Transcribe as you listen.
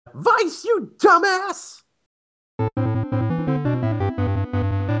Vice, you dumbass!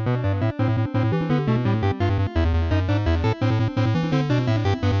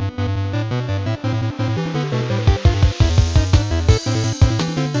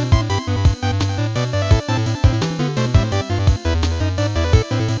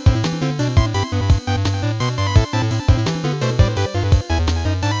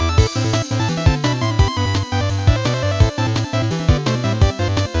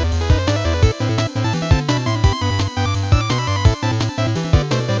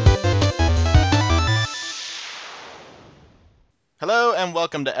 Hello and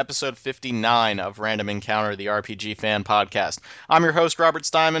welcome to episode 59 of Random Encounter, the RPG fan podcast. I'm your host, Robert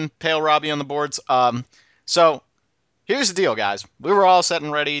Steinman, Pale Robbie on the boards. So here's the deal, guys. We were all set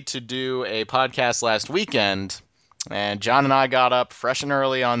and ready to do a podcast last weekend, and John and I got up fresh and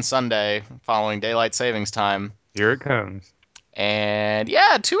early on Sunday following daylight savings time. Here it comes. And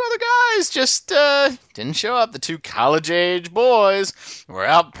yeah, two other guys just didn't show up. The two college age boys were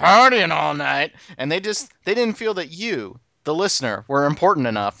out partying all night, and they didn't feel that you, the listener, were important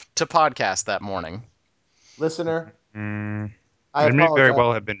enough to podcast that morning. Listener, Mm, I it may very apologize.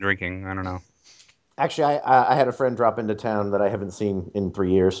 well have been drinking. I don't know. Actually, I had a friend drop into town that I haven't seen in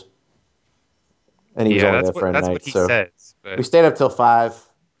 3 years, and he was Yeah, only that's there what for a that's night. what he So says. we But stayed up till 5.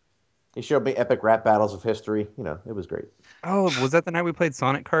 He showed me epic rap battles of history. It was great. oh, was that the night we played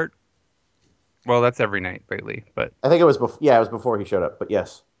Sonic Kart? Well, that's every night lately. But I think it was before. Yeah, it was before he showed up. But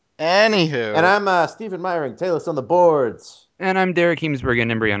yes. And Anywho, I'm Stephen Meyering, Taylor on the boards. and I'm Derek Heemsberg and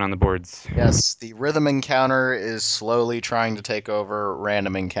Embryon on the boards. yes, the rhythm encounter is slowly trying to take over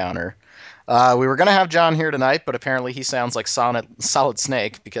random encounter. We were gonna have John here tonight, but apparently he sounds like Solid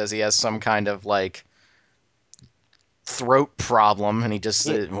Snake because he has some kind of like throat problem, and he just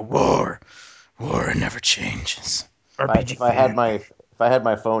He, war never changes. RPG if I had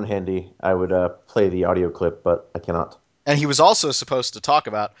my phone handy, I would play the audio clip, but I cannot. And he was also supposed to talk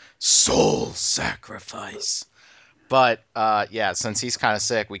about soul sacrifice. But yeah, since he's kind of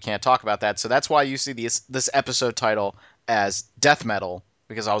sick, we can't talk about that. So that's why you see this episode title as Death Metal,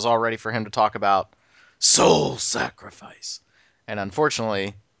 because I was all ready for him to talk about soul sacrifice. And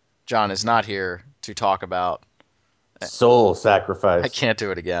unfortunately, John is not here to talk about. Soul I sacrifice. can't do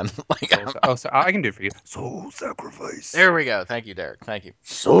it again. Oh, so I can do it for you. Soul sacrifice. There we go. Thank you, Derek. Thank you.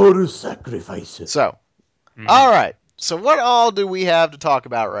 Soul sacrifice. So, Hmm. all right. So what all do we have to talk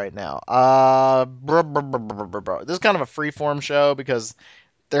about right now? This is kind of a free-form show because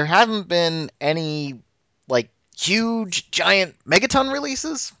there haven't been any like huge giant megaton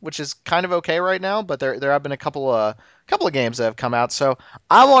releases, which is kind of okay right now, but there have been a couple of games that have come out. So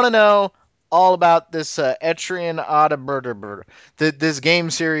I want to know all about this Etrian Oda this game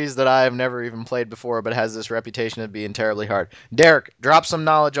series that I have never even played before, but has this reputation of being terribly hard. Derek, drop some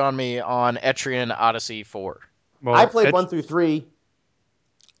knowledge on me on Etrian Odyssey 4. I Well, played 1 through 3.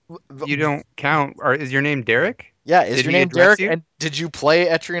 you don't count. Or is your name Derek? Yeah, is Did your we name address Derek? you? And did you play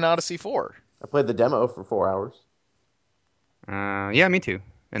Etrian Odyssey 4? I played the demo for 4 hours. Yeah, me too.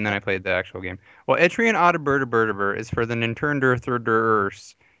 And then I played the actual game. Well, Etrian Oda is for the Nintendo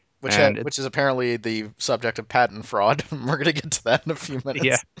 3DS, and Which is apparently the subject of patent fraud. We're gonna get to that in a few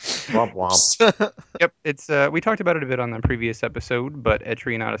yeah. minutes. Womp womp. Yep, it's we talked about it a bit on the previous episode, but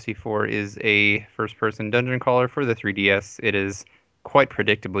Etrian Odyssey 4 is a first-person dungeon crawler for the 3DS. It is quite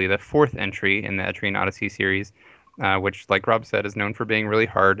predictably the fourth entry in the Etrian Odyssey series, which, like Rob said, is known for being really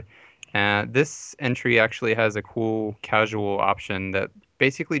hard. This entry actually has a cool casual option that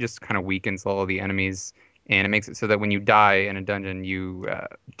basically just kind of weakens all of the enemies, and it makes it so that when you die in a dungeon, you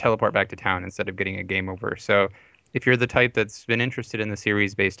teleport back to town instead of getting a game over. So if you're the type that's been interested in the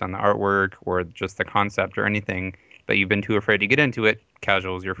series based on the artwork or just the concept or anything, but you've been too afraid to get into it,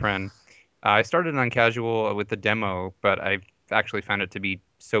 casual is your friend. I started on casual with the demo, but I actually found it to be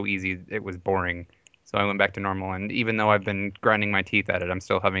so easy it was boring. So I went back to normal, and even though I've been grinding my teeth at it, I'm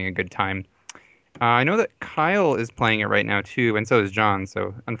still having a good time. I know that Kyle is playing it right now too, and so is John.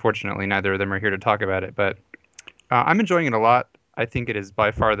 So unfortunately, neither of them are here to talk about it. But I'm enjoying it a lot. I think it is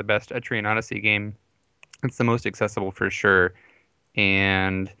by far the best Etrian Odyssey game. It's the most accessible for sure,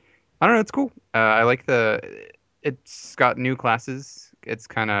 and I don't know, it's cool. I like it's got new classes. It's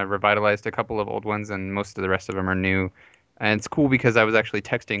kind of revitalized a couple of old ones, and most of the rest of them are new. And it's cool because I was actually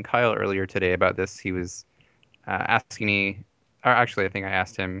texting Kyle earlier today about this. He was asking me, or actually, I think I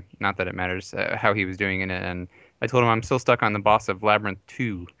asked him, not that it matters, how he was doing in it, and I told him I'm still stuck on the boss of Labyrinth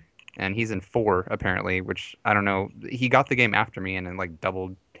 2, and he's in 4 apparently, which I don't know. He got the game after me and then like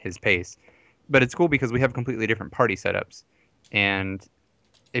doubled his pace, but it's cool because we have completely different party setups, and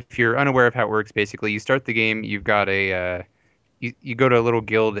if you're unaware of how it works, basically you start the game, you've got you go to a little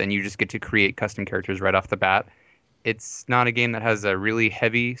guild and you just get to create custom characters right off the bat. It's not a game that has a really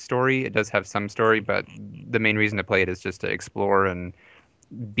heavy story. It does have some story, but the main reason to play it is just to explore and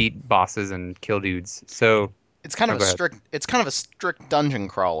beat bosses and kill dudes. So, It's kind oh, of a go ahead. strict. It's kind of a strict dungeon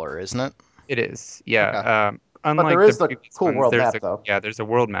crawler, isn't it? It is, Okay. yeah. But there Unlike the is the previous cool ones, world map, though. there's a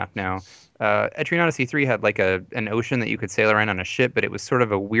world map now. Etrian Odyssey 3 had like an ocean that you could sail around on a ship, but it was sort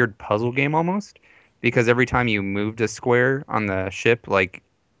of a weird puzzle game almost, because every time you moved a square on the ship, like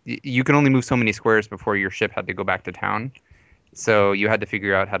you can only move so many squares before your ship had to go back to town. So you had to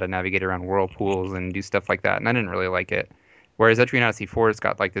figure out how to navigate around whirlpools and do stuff like that, and I didn't really like it. Whereas Etrian Odyssey 4 has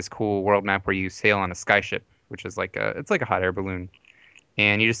got like this cool world map where you sail on a skyship, which is like a hot air balloon,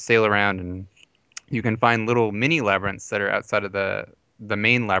 and you just sail around and you can find little mini labyrinths that are outside of the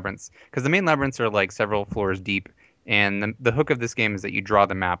main labyrinths, because the main labyrinths are like several floors deep, and the hook of this game is that you draw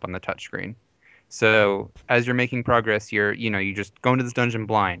the map on the touchscreen. So as you're making progress, you just go into this dungeon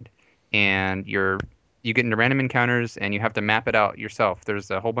blind, and you get into random encounters, and you have to map it out yourself. There's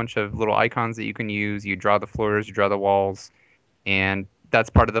a whole bunch of little icons that you can use. You draw the floors, you draw the walls, and that's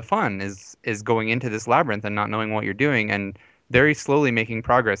part of the fun is going into this labyrinth and not knowing what you're doing and very slowly making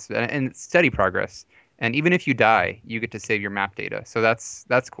progress and steady progress. And even if you die, you get to save your map data. So that's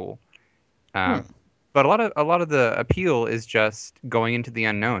cool. Hmm. Um, but a lot of the appeal is just going into the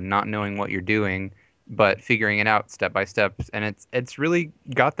unknown, not knowing what you're doing, but figuring it out step by step. And it's really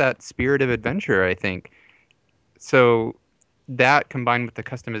got that spirit of adventure, I think. So that combined with the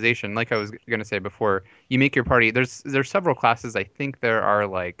customization, like I was gonna say before, you make your party. There's several classes. I think there are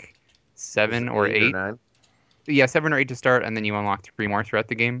like Is seven it or 8 or eight. 9? Yeah, 7 or 8 to start, and then you unlock three more throughout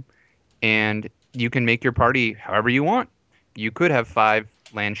the game. And you can make your party however you want. You could have five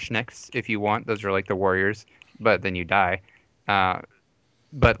Landsknechts if you want. Those are like the warriors, but then you die. Uh,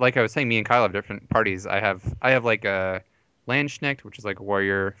 but like I was saying, me and Kyle have different parties. I have like a Landsknecht, which is like a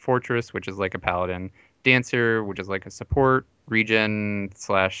warrior, Fortress, which is like a paladin, Dancer, which is like a support, regen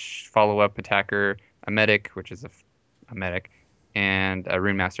slash follow up attacker, a medic, which is a medic, and a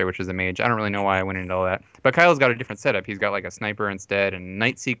rune master, which is a mage. I don't really know why I went into all that, but Kyle's got a different setup. He's got like a sniper instead, and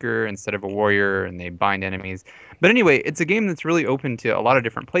night seeker instead of a warrior, and they bind enemies. But anyway, it's a game that's really open to a lot of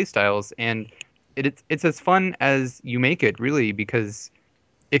different play styles, and it's as fun as you make it, really, because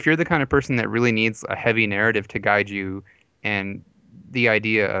if you're the kind of person that really needs a heavy narrative to guide you and the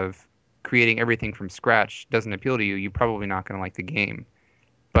idea of creating everything from scratch doesn't appeal to you, you're probably not going to like the game.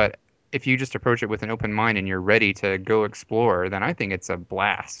 But if you just approach it with an open mind and you're ready to go explore, then I think it's a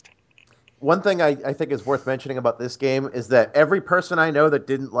blast. One thing I think is worth mentioning about this game is that every person I know that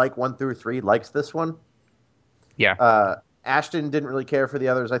didn't like 1 through 3 likes this one. Yeah, Ashton didn't really care for the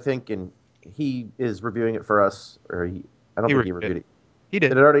others, I think, and he is reviewing it for us. I don't he think he reviewed it. reviewed it. He Did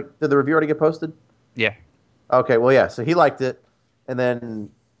did. it already? Did the review already get posted? Yeah. Okay, well, yeah. So he liked it, and then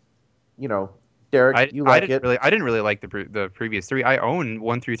you know, Derek, I you I like didn't it. really I didn't really like the previous three. I own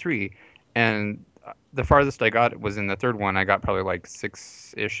 1 through 3, and the farthest I got was in the third one. I got probably like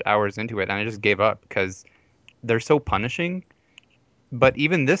 6-ish hours into it, and I just gave up because they're so punishing. But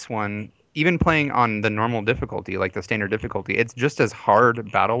even this one, even playing on the normal difficulty, like the standard difficulty, it's just as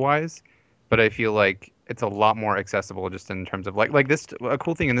hard battle wise. But I feel like it's a lot more accessible just in terms of like this. A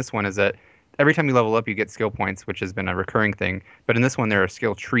cool thing in this one is that every time you level up, you get skill points, which has been a recurring thing. But in this one, there are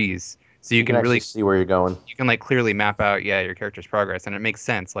skill trees, so So you you can can actually really see where you're going. like clearly map out your character's progress, and it makes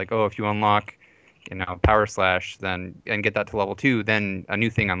sense. Like, oh, if you unlock power slash, then and get that to level 2, then a new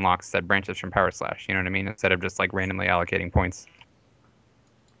thing unlocks that branches from power slash. You know what I mean? Instead of just like randomly allocating points.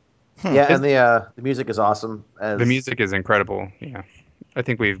 Hmm. Yeah, and It's, the music is awesome. the As music is incredible. Yeah, I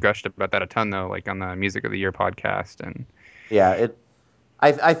think we've gushed about that a ton though, like on the Music of the Year podcast. And yeah,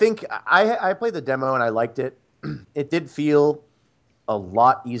 I think I played the demo and I liked it. It did feel a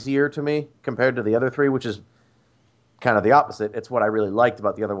lot easier to me compared to the other three, which is kind of the opposite. It's what I really liked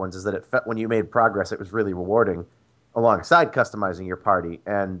about the other ones is that it when you made progress, it was really rewarding, alongside customizing your party.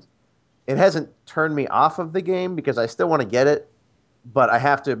 And it hasn't turned me off of the game because I still want to get it, but I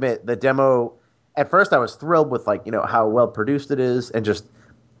have to admit the demo. At first, I was thrilled with how well produced it is, and just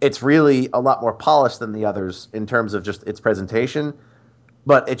it's really a lot more polished than the others in terms of just its presentation.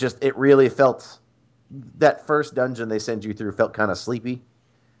 But it really felt that first dungeon they send you through felt kind of sleepy,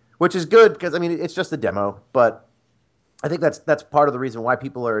 which is good because I mean it's just a demo, but I think that's part of the reason why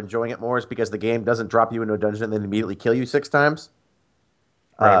people are enjoying it more is because the game doesn't drop you into a dungeon and then immediately kill you 6 times.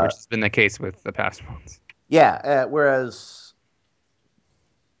 right, Uh, which has been the case with the past ones. yeah, whereas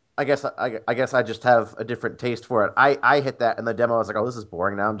I guess I just have a different taste for it. I hit that in the demo. I was like, oh, this is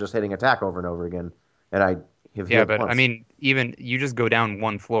boring. Now I'm just hitting attack over and over again, and I have Yeah, healed but I once. mean, even you just go down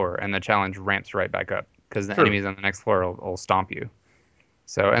one floor and the challenge ramps right back up. because the True. enemies on the next floor will stomp you.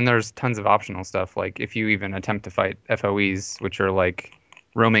 So, and there's tons of optional stuff. Like if you even attempt to fight FOEs, which are like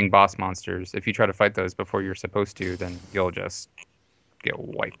roaming boss monsters, if you try to fight those before you're supposed to, then you'll just get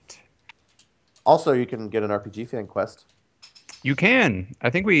wiped. Also, you can get an RPG fan quest. You can. I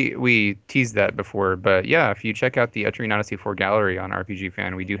think we teased that before, but yeah, if you check out the Etrian Odyssey 4 gallery on RPG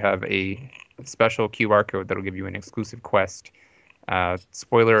Fan, we do have a special QR code that'll give you an exclusive quest.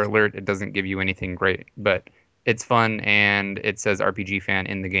 Spoiler alert, it doesn't give you anything great, but it's fun and it says RPG Fan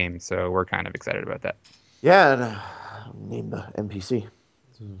in the game, so we're kind of excited about that. Yeah, and name the NPC.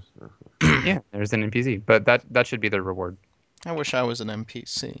 Yeah, there's an NPC, but that should be the reward. I wish I was an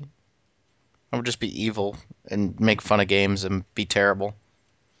NPC. I would just be evil and make fun of games and be terrible.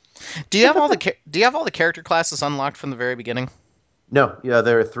 Do you have all the character classes unlocked from the very beginning? No, yeah,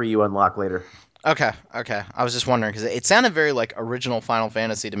 there are 3 you unlock later. Okay, okay. I was just wondering because it sounded very like original Final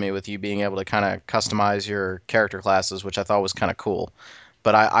Fantasy to me, with you being able to kind of customize your character classes, which I thought was kind of cool.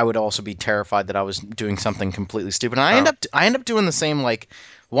 But I would also be terrified that I was doing something completely stupid. And I end up doing the same, like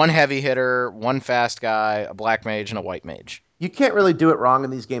one heavy hitter, one fast guy, a black mage, and a white mage. You can't really do it wrong in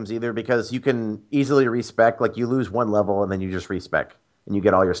these games either because you can easily respec. Like you lose one level and then you just respec and you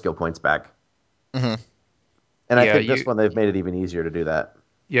get all your skill points back. Hmm. And I Yeah, think this one they've made it even easier to do that.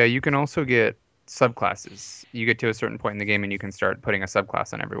 you can also get subclasses. You get to a certain point in the game and you can start putting a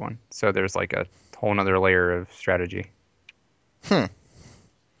subclass on everyone. So there's like a whole nother layer of strategy. Hmm.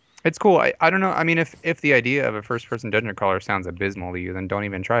 It's cool. I don't know. I mean, if the idea of a first person dungeon crawler sounds abysmal to you, then don't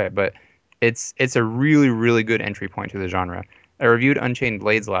even try it. But it's a really, really good entry point to the genre. I reviewed Unchained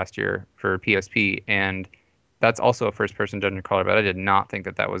Blades last year for PSP, and that's also a first person dungeon crawler, but I did not think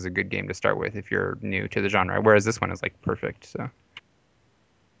that was a good game to start with if you're new to the genre. Whereas this one is like perfect. So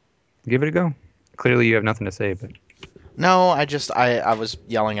give it a go. Clearly you have nothing to say, but No, I was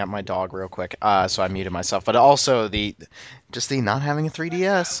yelling at my dog real quick, so I muted myself. But also the not having a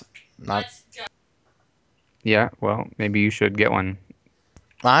 3DS. Not yeah, well, maybe you should get one.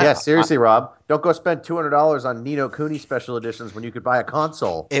 Yeah, I seriously, Rob, don't go spend $200 on Nino Cooney special editions when you could buy a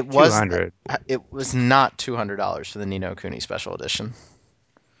console. it was 200. it was not $200 for the Nino Cooney special edition.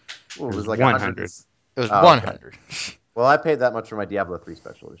 Ooh, it It was was like 100. 100. It was Oh, okay. 100. Well, I paid that much for my Diablo 3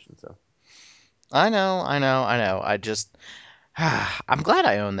 special edition, so I know, I know, I know. I just I'm glad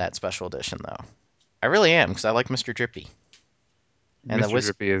I own that special edition though. I really am because I like Mr. Drippy and the Mr. Wiz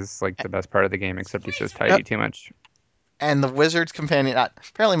Drippy is like the best part of the game, except he says uh, tidy too much. and the Wizard's Companion.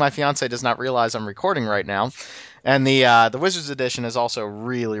 Apparently, my fiance does not realize I'm recording right now. And the Wizards edition is also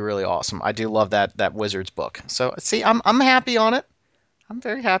really really awesome. I do love that Wizards book. So see, I'm happy on it. I'm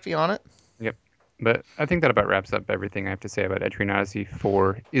very happy on it. Yep. But I think that about wraps up everything I have to say about Etrian Odyssey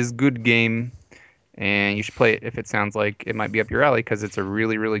 4 is good game, and you should play it if it sounds like it might be up your alley, because it's a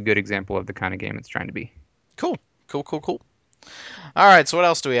really, really good example of the kind of game it's trying to be. Cool, cool, cool, cool. All right, so what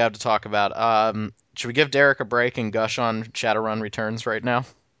else do we have to talk about? Should we give Derek a break and gush on Shadowrun Returns right now?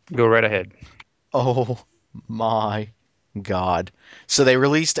 Go right ahead. Oh my God. So they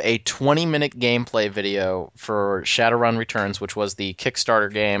released a 20-minute gameplay video for Shadowrun Returns, which was the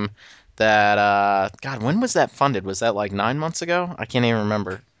Kickstarter game that, God, when was that funded? Was that like 9 months ago? I can't even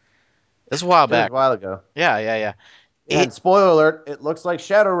remember. It was a while it was back. a while ago. Yeah, yeah, yeah. Yeah, It and spoiler alert, it looks like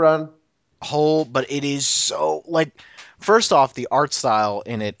Shadowrun. but it is so like first off, the art style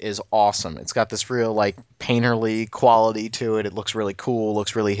in it is awesome. It's got this real like painterly quality to it. It looks really cool,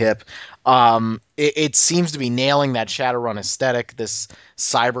 looks really hip. It seems to be nailing that Shadowrun aesthetic, this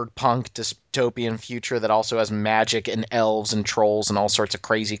cyberpunk dystopian future that also has magic and elves and trolls and all sorts of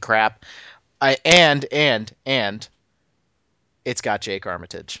crazy crap. And it's got Jake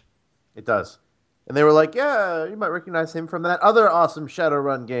Armitage. It does. And they were like, yeah, you might recognize him from that other awesome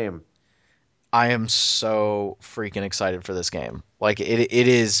Shadowrun game. I am so freaking excited for this game. Like it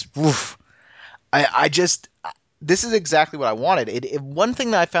is. Oof. I just this is exactly what I wanted. One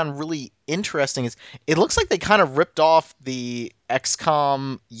thing that I found really interesting is it looks like they kind of ripped off the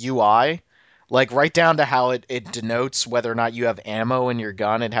XCOM UI, like right down to how it denotes whether or not you have ammo in your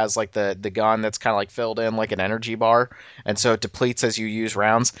gun. It has like the gun that's kind of like filled in like an energy bar, and so it depletes as you use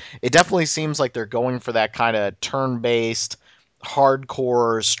rounds. It definitely seems like they're going for that kind of turn-based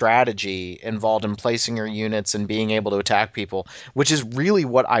hardcore strategy involved in placing your units and being able to attack people, which is really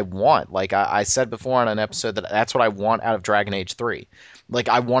what I want. Like I said before on an episode, that's what I want out of Dragon Age 3. Like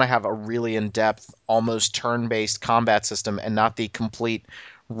I want to have a really in-depth, almost turn-based combat system and not the complete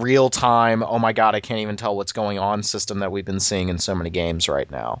real-time, oh my god, I can't even tell what's going on system that we've been seeing in so many games right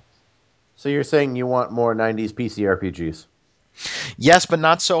now. So you're saying you want more 90s PC RPGs? Yes, but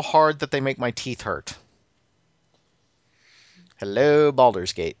not so hard that they make my teeth hurt. Hello,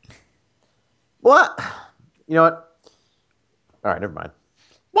 Baldur's Gate. What? You know what? All right, never mind.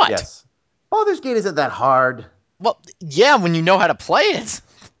 What? Yes. Baldur's Gate isn't that hard. Well, yeah, when you know how to play it.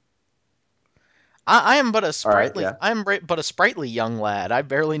 I am but a All right, sprightly yeah. but a sprightly young lad. I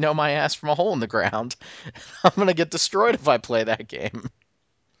barely know my ass from a hole in the ground. I'm gonna get destroyed if I play that game.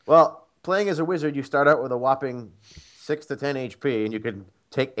 Well, playing as a wizard, you start out with a whopping 6 to 10 HP, and you can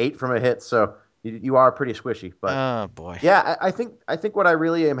take 8 from a hit, so you are pretty squishy. But Oh boy. yeah, I think what I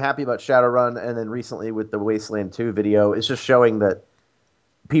really am happy about Shadowrun, and then recently with the Wasteland 2 video, is just showing that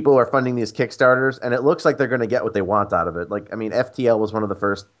people are funding these Kickstarters, and it looks like they're going to get what they want out of it. Like, I mean, FTL was one of the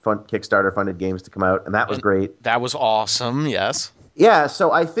first Kickstarter funded games to come out, and that was And great. that was awesome, yes. Yeah,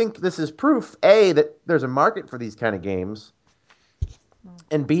 so I think this is proof A that there's a market for these kind of games,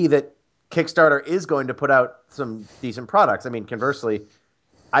 and B that Kickstarter is going to put out some decent products. I mean, conversely,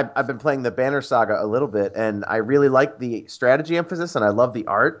 I've been playing the Banner Saga a little bit, and I really like the strategy emphasis, and I love the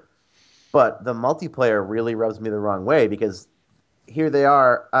art, but the multiplayer really rubs me the wrong way because here they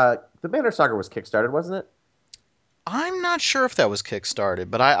are. The Banner Saga was Kickstarted, wasn't it? I'm not sure if that was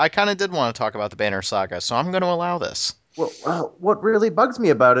kickstarted, but I kind of did want to talk about the Banner Saga, so I'm going to allow this. Well, what really bugs me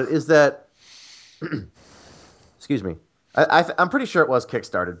about it is that, excuse me, I'm pretty sure it was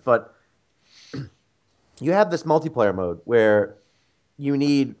Kickstarted, but you have this multiplayer mode where you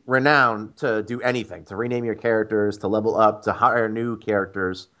need renown to do anything, to rename your characters, to level up, to hire new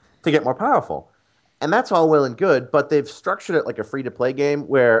characters, to get more powerful. And that's all well and good, but they've structured it like a free to play game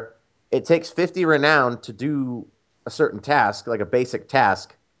where it takes 50 renown to do a certain task, like a basic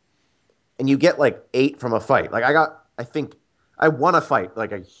task, and you get like 8 from a fight. Like I think I won a fight,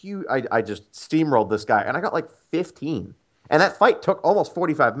 like a huge, I just steamrolled this guy, and I got like 15. And that fight took almost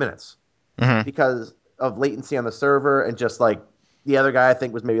 45 minutes Hmm. because of latency on the server and just like the other guy I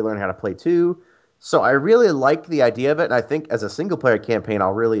think was maybe learning how to play too. So I really like the idea of it, and I think as a single player campaign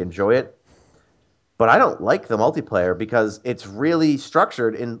I'll really enjoy it. But I don't like the multiplayer because it's really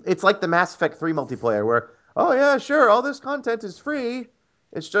structured in it's like the Mass Effect 3 multiplayer where, oh yeah, sure, all this content is free.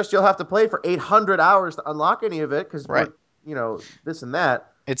 It's just you'll have to play for 800 hours to unlock any of it because Right. this and that.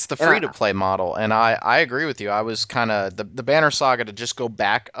 It's the And free to play model, and I agree with you. I was kind of the Banner Saga, to just go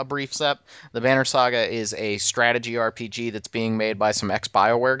back a brief step. The Banner Saga is a strategy RPG that's being made by some ex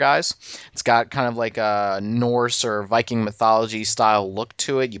BioWare guys. It's got kind of like a Norse or Viking mythology style look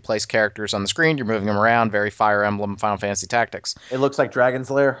to it. You place characters on the screen, you're moving them around, very Fire Emblem, Final Fantasy Tactics. it looks like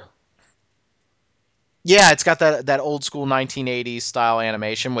Dragon's Lair. Yeah, it's got that old school 1980s style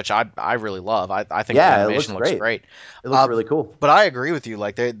animation, which I really love. I think the Yeah, it looks animation looks great. great. It looks Uh, really cool. but I agree with you.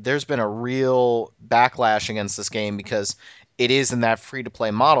 Like there's been a real backlash against this game because it is in that free to play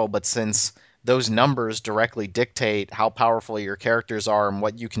model, but since those numbers directly dictate how powerful your characters are and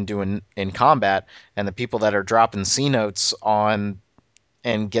what you can do in combat, and the people that are dropping C notes on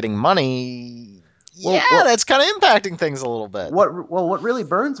and getting money, yeah, Well, well, that's kind of impacting things a little bit. what really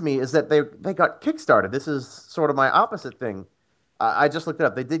burns me is that they got kickstarted. This is sort of my opposite thing. I just looked it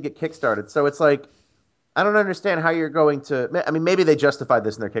up. They did get kickstarted, so it's like I don't understand how you're going to. I mean, maybe they justified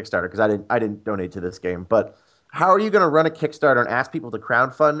this in their Kickstarter because I didn't donate to this game. But how are you going to run a Kickstarter and ask people to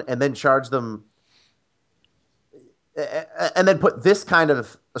crowdfund and then charge them and then put this kind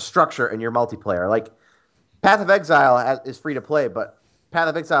of a structure in your multiplayer? Like Path of Exile is free to play, but Path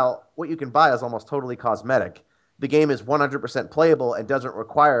of Exile, what you can buy is almost totally cosmetic. The game is 100% playable and doesn't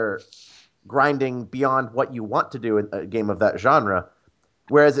require grinding beyond what you want to do in a game of that genre.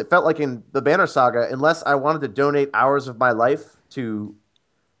 Whereas it felt like in the Banner Saga, unless I wanted to donate hours of my life to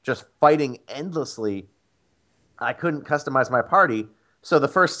just fighting endlessly, I couldn't customize my party. So the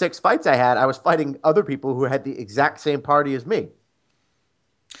first 6 fights I had, I was fighting other people who had the exact same party as me.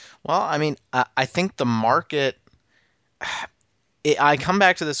 Well, I mean, I think the market I come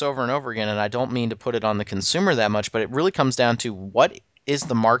back to this over and over again, and I don't mean to put it on the consumer that much, but it really comes down to what is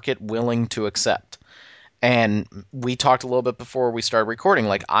the market willing to accept. And we talked a little bit before we started recording.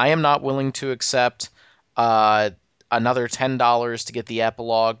 Like, I am not willing to accept uh, another $10 to get the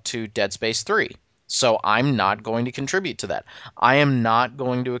epilogue to Dead Space 3. So I'm not going to contribute to that. I am not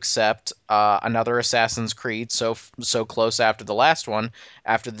going to accept another Assassin's Creed so close after the last one,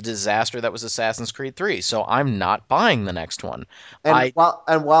 after the disaster that was Assassin's Creed 3. So I'm not buying the next one. And I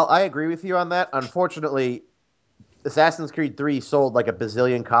while I agree with you on that, unfortunately, Assassin's Creed 3 sold like a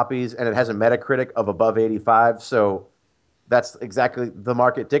bazillion copies and it has a Metacritic of above 85, so that's exactly the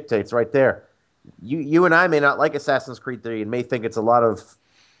market dictates right there. You and I may not like Assassin's Creed 3 and may think it's a lot of,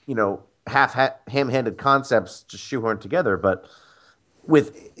 half ham-handed concepts just shoehorned together, but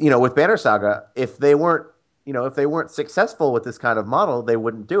with Banner Saga, if they weren't successful with this kind of model, they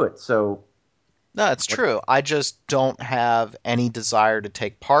wouldn't do it. So No, it's What? true. I just don't have any desire to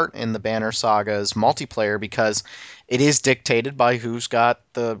take part in the Banner Saga's multiplayer because it is dictated by who's got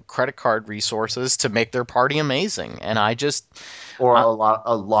the credit card resources to make their party amazing. And Or I, a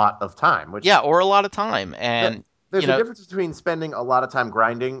lot of time, yeah, which or a lot of time. that And, you there's a know, difference between spending a lot of time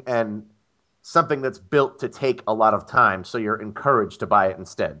grinding and something that's built to take a lot of time, so you're encouraged to buy it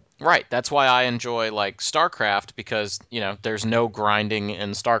instead. right. That's why I enjoy like StarCraft because, there's no grinding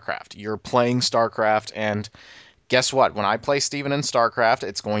in StarCraft. You're playing StarCraft and guess what? When I play Steven in StarCraft,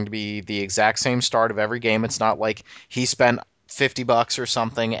 it's going to be the exact same start of every game. It's not like he spent $50 or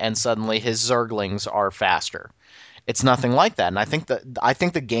something and suddenly his Zerglings are faster. It's nothing like that. And I think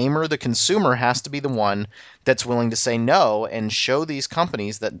the gamer, the consumer has to be the one that's willing to say no and show these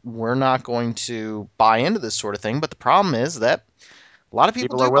companies that we're not going to buy into this sort of thing. But the problem is that a lot of people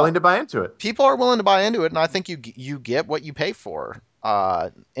People are do buy. willing to buy into it. People are willing to buy into it, and I think you get what you pay for.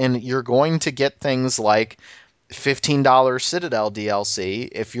 And you're going to get things like $15 Citadel DLC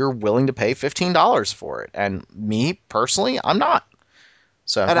if you're willing to pay $15 for it. And me personally, I'm not.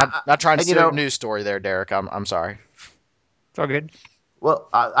 So And not trying to and steal your news story there, Derek. I'm sorry. It's all good. well,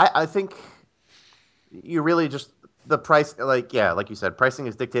 I think you really just the price, like yeah, like you said, pricing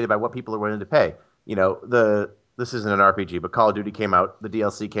is dictated by what people are willing to pay. This isn't an RPG, but Call of Duty came out, the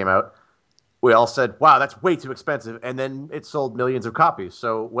DLC came out. We all said, "Wow, that's way too expensive," and then it sold millions of copies.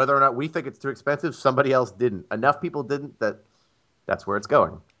 So whether or not we think it's too expensive, somebody else didn't. Enough people didn't that that's where it's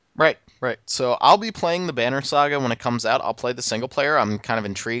going. Right, right. So I'll be playing the Banner Saga when it comes out. I'll play the single player. I'm kind of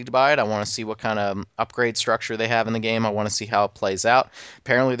intrigued by it. I want to see what kind of upgrade structure they have in the game. I want to see how it plays out.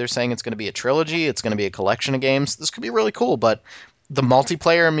 Apparently, they're saying it's going to be a trilogy. It's going to be a collection of games. This could be really cool, but the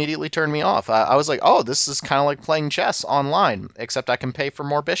multiplayer immediately turned me off. I was like, oh, this is kind of like playing chess online, except I can pay for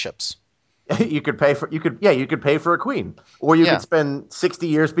more bishops. You could pay for a queen, or you could Yeah, spend 60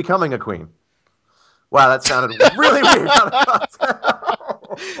 years becoming a queen. Wow, that sounded really weird out of context.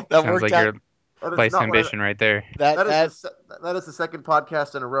 that Sounds worked like out. your That is life's not what ambition right there. That that is that that is the second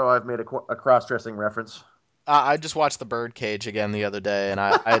podcast in a row I've made a cross-dressing reference. I just watched The Birdcage again the other day, and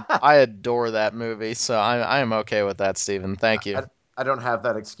I adore that movie. So I am okay with that, Stephen. Thank you. I, I don't have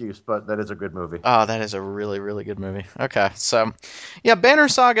that excuse, but that is a good movie. Oh, that is a really, really good movie. Okay, so yeah, Banner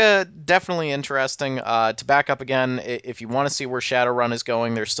Saga definitely interesting. To back up again, if you want to see where Shadowrun is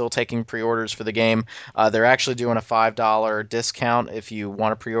going, they're still taking pre-orders for the game. They're actually doing a $5 discount if you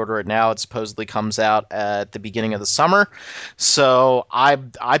want to pre-order it now. It supposedly comes out at the beginning of the summer, so I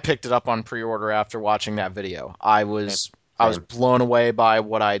picked it up on pre-order after watching that video. Same. I was Same. blown away by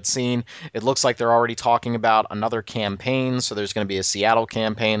what I'd seen. It looks like they're already talking about another campaign. So there's going to be a Seattle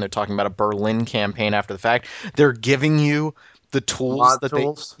campaign. They're talking about a Berlin campaign after the fact. They're giving you the tools Mod that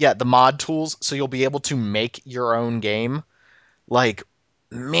tools. yeah, the mod tools. So you'll be able to make your own game. Like,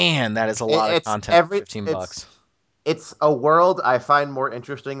 man, that is a It, lot of it's content for every 15 it's bucks. it's a world I find more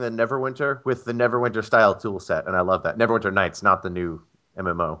interesting than Neverwinter with the Neverwinter style tool set, and I love that. Neverwinter Nights, not the new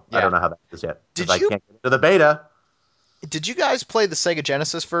MMO. I Yeah. don't know how that is yet because Did I you can't get into the beta. did you guys play the Sega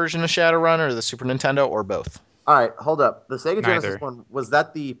Genesis version of Shadowrun or the Super Nintendo or both? All right, hold up. The Sega Genesis Neither. one, was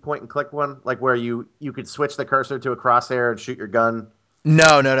that the point and click one, like where you could switch the cursor to a crosshair and shoot your gun?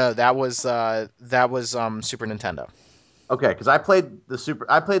 No, no, no. That was Super Nintendo. Okay, because I played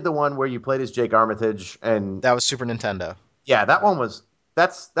the one where you played as Jake Armitage, and That was Super Nintendo. yeah, that one was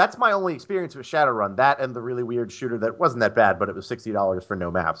that's my only experience with Shadowrun. That and the really weird shooter that wasn't that bad, but it was $60 for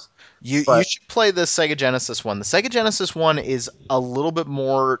no maps. You But should play the Sega Genesis one. The Sega Genesis one is a little bit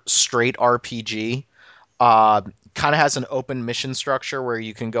more straight RPG. Uh, Kind of has an open mission structure where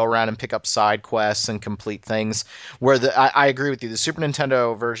you can go around and pick up side quests and complete things. Where I agree with you. The Super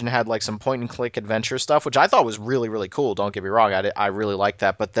Nintendo version had like some point and click adventure stuff, which I thought was really really cool. Don't get me wrong, I really liked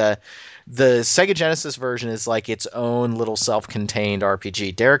that. But the Sega Genesis version is like its own little self contained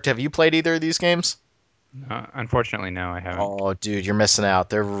RPG. Derek, have you played either of these games? Unfortunately, no, I haven't. Oh, dude, you're missing out.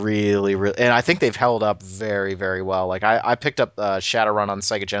 They're really, really, and I think they've held up very, very well. Like I picked up Shadowrun on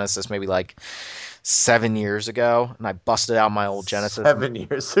Sega Genesis maybe like 7 years ago, and I busted out my old Genesis. 7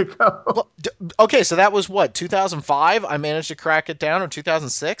 years ago. Well, okay, so that was what 2005. I managed to crack it down, or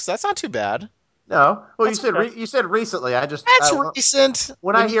 2006. That's not too bad. No, well, That's okay. you said recently. That's recent.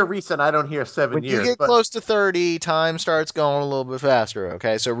 When I hear recent, I don't hear seven When you years. get But close to 30, time starts going a little bit faster.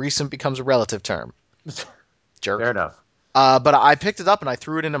 Okay, so recent becomes a relative term. fair Jerk. enough. But I picked it up and I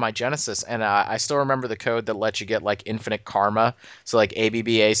threw it into my Genesis, and I still remember the code that lets you get like infinite karma, so like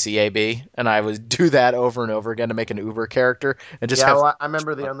ABBACAB, and I would do that over and over again to make an Uber character and just Yeah, have. well, I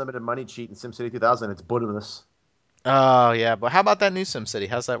remember the unlimited money cheat in SimCity 2000. It's bottomless. Oh yeah, but how about that new SimCity?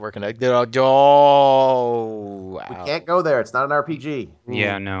 How's that working? Oh, We wow. can't go there. It's not an RPG.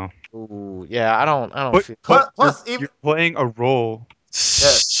 Yeah, Ooh. no. Ooh, yeah, I don't But feel. Plus, even you're playing a role.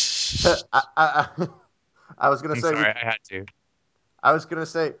 yeah, I was gonna I'm say sorry, I had to. I was gonna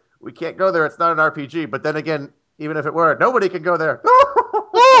say we can't go there. It's not an RPG. But then again, even if it were, nobody can go there. Oh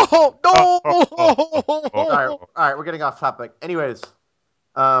Oh, oh, oh, oh, oh, Sorry. no! All oh. right, we're getting off topic. Anyways,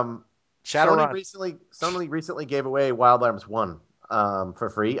 um, Shadowrun. Sony recently gave away Wild Arms One for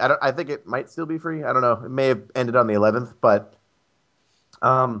free. I think it might still be free. I don't know. It may have ended on the 11th, but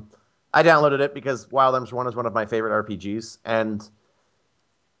um, I downloaded it because Wild Arms One is one of my favorite RPGs, and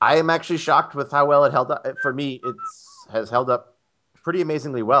I am actually shocked with how well it held up. For me, it's has held up pretty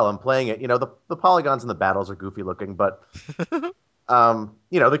amazingly well. I'm playing it. The polygons and the battles are goofy looking, but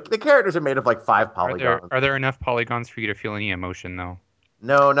the characters are made of like five polygons. Are there enough polygons for you to feel any emotion though?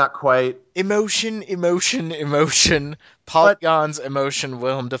 No, not quite. Emotion, emotion, emotion. But Polygons, emotion.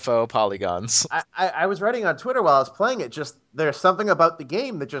 Willem Dafoe polygons. I was writing on Twitter while I was playing it. Just there's something about the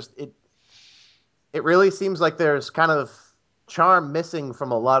game that just it really seems like there's kind of charm missing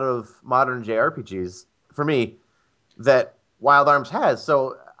from a lot of modern JRPGs for me that Wild Arms has.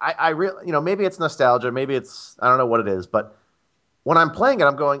 So I really, maybe it's nostalgia, maybe it's I don't know what it is, but when I'm playing it,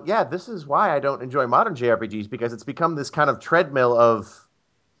 I'm going, yeah, this is why I don't enjoy modern JRPGs because it's become this kind of treadmill of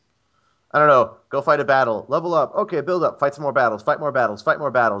I don't know, go fight a battle, level up, okay, build up, fight some more battles, fight more battles, fight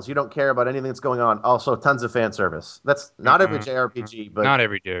more battles. You don't care about anything that's going on. Also, tons of fan service. That's not every Uh, JRPG, but Not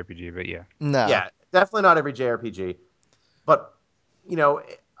every JRPG, but yeah. No. yeah, definitely not every JRPG. But you know,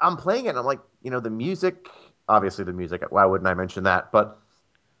 I'm playing it and I'm like, the music, obviously the music. Why wouldn't I mention that? But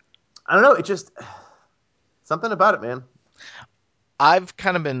I don't know. It just something about it, man. I've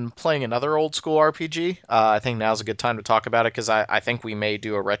kind of been playing another old school RPG. I think now's a good time to talk about it because I think we may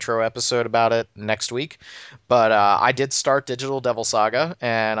do a retro episode about it next week. But I did start Digital Devil Saga,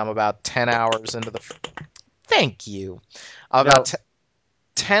 and I'm about 10 hours into the. Thank you. I'm about Now,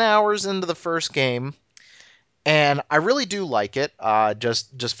 10 hours into the first game, and I really do like it.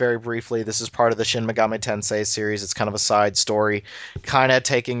 Just very briefly, this is part of the Shin Megami Tensei series. It's kind of a side story, kind of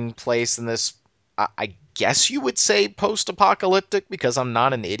taking place in this. I guess you would say post-apocalyptic because I'm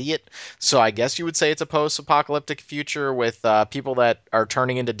not an idiot. So I guess you would say it's a post-apocalyptic future with people that are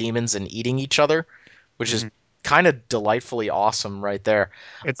turning into demons and eating each other, which is Hmm. kind of delightfully awesome right there.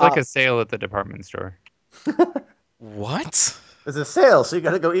 It's like Uh, a sale at the department store. what? there's a sale, so you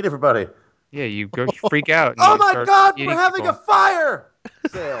got to go eat everybody. Yeah, you freak out and Oh you my start God, we're eating having a people. fire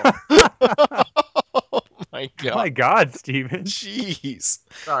sale. Oh my god. My God, Steven. Jeez.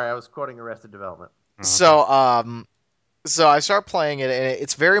 Sorry, I was quoting Arrested Development. Oh, okay. So, so I start playing it, and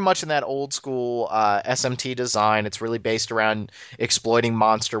it's very much in that old school SMT design. It's really based around exploiting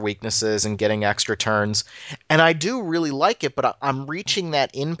monster weaknesses and getting extra turns. And I do really like it, but I'm reaching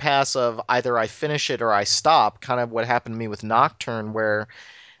that impasse of either I finish it or I stop, kind of what happened to me with Nocturne, where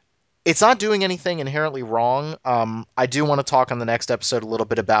it's not doing anything inherently wrong. I do want to talk on the next episode a little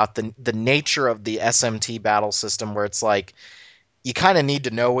bit about the nature of the SMT battle system, where it's like you kind of need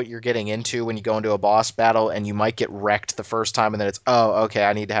to know what you're getting into when you go into a boss battle, and you might get wrecked the first time, and then it's, oh, okay,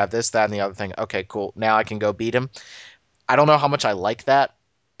 I need to have this, that, and the other thing. Okay, cool. Now I can go beat him. I don't know how much I like that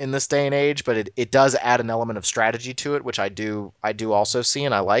in this day and age, but it does add an element of strategy to it, which I do also see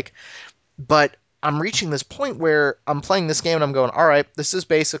and I like. But I'm reaching this point where I'm playing this game and I'm going, all right, this is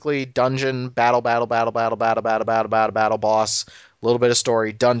basically dungeon, battle, battle, battle, battle, battle, battle, battle, battle, battle, boss, a little bit of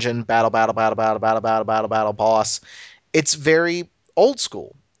story, dungeon, battle, battle, battle, battle, battle, battle, battle, battle, boss. It's very old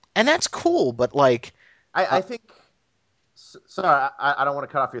school, and that's cool. But like, uh, I think. Sorry, I don't want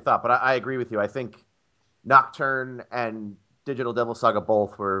to cut off your thought, but I agree with you. I think Nocturne and Digital Devil Saga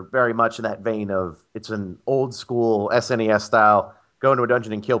both were very much in that vein of it's an old school SNES style. Go into a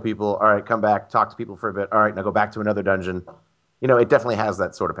dungeon and kill people. All right, come back, talk to people for a bit. All right, now go back to another dungeon. It definitely has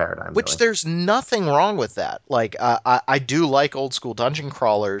that sort of paradigm, which really. there's nothing wrong with that. Like, I do like old school dungeon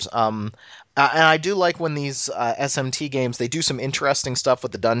crawlers. And I do like when these SMT games they do some interesting stuff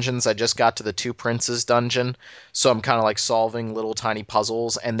with the dungeons. I just got to the Two Princes dungeon, so I'm kind of like solving little tiny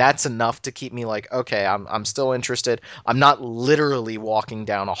puzzles, and that's enough to keep me like, okay, I'm still interested. I'm not literally walking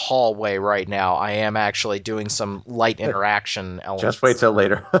down a hallway right now. I am actually doing some light interaction Just wait elements. till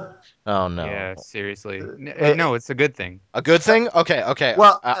later. Oh no. Yeah, seriously. It- No, it's a good thing. A good thing? Okay, okay.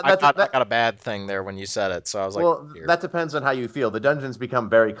 well, I that's got I that. got a bad thing there when you said it, so I was like, Well, here. that depends on how you feel. The dungeons become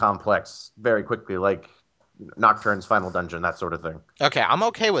very complex very quickly, like Nocturne's final dungeon, that sort of thing. Okay, I'm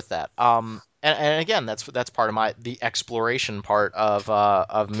okay with that. And again, that's part of the exploration part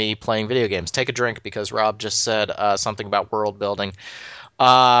of me playing video games. Take a drink because Rob just said something about world building.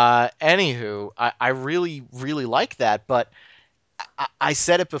 Anywho, I really really like that, but I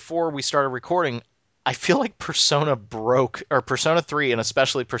said it before we started recording. I feel like Persona broke, or Persona 3 and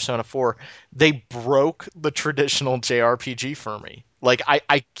especially Persona 4, they broke the traditional JRPG for me. Like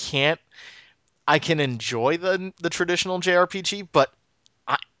I can't I can enjoy the traditional JRPG, but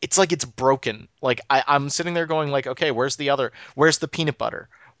it's like it's broken. Like I'm sitting there going like, okay, where's the peanut butter?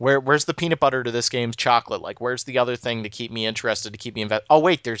 Where's the peanut butter to this game's chocolate? Like where's the other thing to keep me interested, to keep me invested? Oh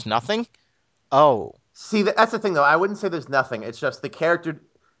wait, there's nothing? Oh. See, that's the thing, though. I wouldn't say there's nothing. It's just the character.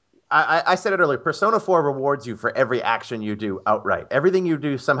 I said it earlier. Persona 4 rewards you for every action you do outright. Everything you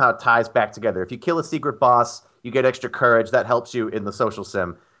do somehow ties back together. If you kill a secret boss, you get extra courage. That helps you in the social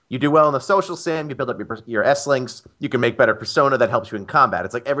sim. You do well in the social sim, you build up your S links. You can make better persona. That helps you in combat.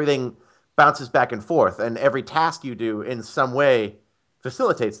 It's like everything bounces back and forth, and every task you do in some way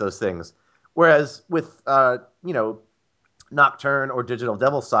facilitates those things. Whereas with Nocturne or Digital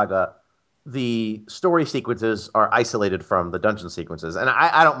Devil Saga, the story sequences are isolated from the dungeon sequences. And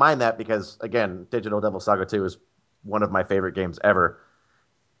I don't mind that because, again, Digital Devil Saga 2 is one of my favorite games ever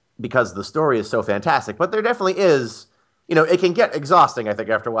because the story is so fantastic. But there definitely is, it can get exhausting, I think,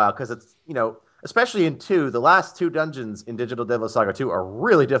 after a while because it's, especially in 2, the last 2 dungeons in Digital Devil Saga 2 are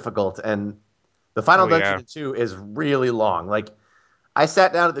really difficult. And the final Oh dungeon yeah. in 2 is really long. Like, I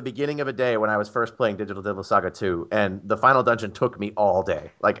sat down at the beginning of a day when I was first playing Digital Devil Saga 2, and the final dungeon took me all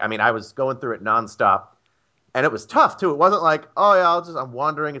day. Like, I mean, I was going through it nonstop, and it was tough too. It wasn't like, oh yeah, I'm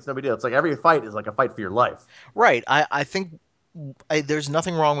wandering, it's no big deal. It's like every fight is like a fight for your life. Right. I think there's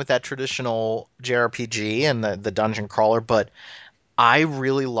nothing wrong with that traditional JRPG and the dungeon crawler, but I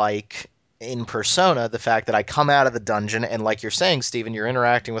really like in Persona the fact that I come out of the dungeon and, like you're saying, Steven, you're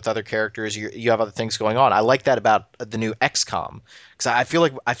interacting with other characters. You have other things going on. I like that about the new XCOM because I feel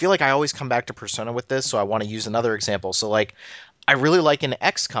like I always come back to Persona with this. So I want to use another example. So like I really like in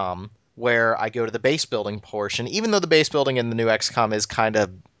XCOM where I go to the base building portion, even though the base building in the new XCOM is kind of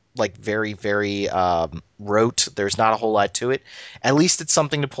like very, very rote. There's not a whole lot to it. At least it's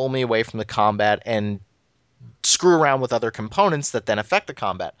something to pull me away from the combat and screw around with other components that then affect the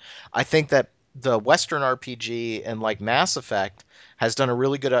combat. I think that the Western RPG and like Mass Effect has done a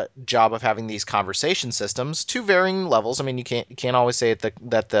really good job of having these conversation systems to varying levels. I mean, you can't always say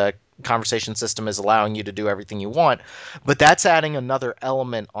that the conversation system is allowing you to do everything you want, but that's adding another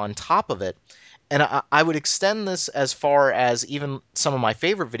element on top of it. And I would extend this as far as even some of my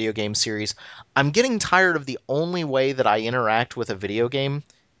favorite video game series. I'm getting tired of the only way that I interact with a video game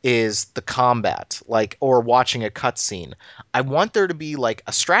is the combat, like, or watching a cutscene. I want there to be like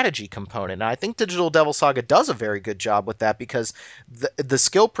a strategy component. And I think Digital Devil Saga does a very good job with that because the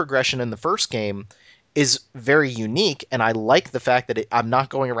skill progression in the first game is very unique, and I like the fact that I'm not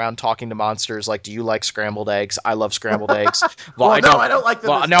going around talking to monsters like, "Do you like scrambled eggs? I love scrambled eggs." Well, Well, I no, don't. I don't like them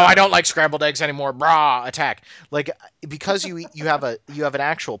Well, this no, I time. don't like scrambled eggs anymore. Brah, attack! Like because you have an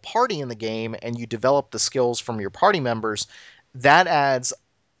actual party in the game, and you develop the skills from your party members. That adds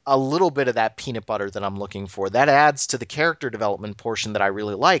a little bit of that peanut butter that I'm looking for. That adds to the character development portion that I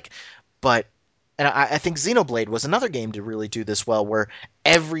really like. But and I think Xenoblade was another game to really do this well, where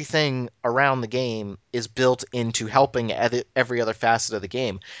everything around the game is built into helping every other facet of the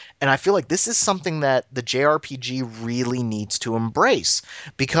game. And I feel like this is something that the JRPG really needs to embrace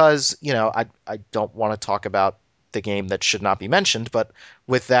because, I don't want to talk about the game that should not be mentioned, but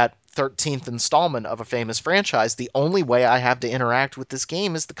with that 13th installment of a famous franchise, the only way I have to interact with this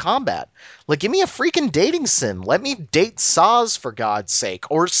game is the combat. Like, give me a freaking dating sim. Let me date Saz for God's sake,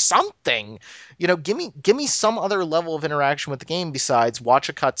 or something. Give me some other level of interaction with the game besides watch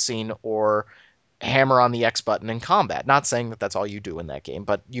a cutscene or hammer on the X button in combat. Not saying that that's all you do in that game,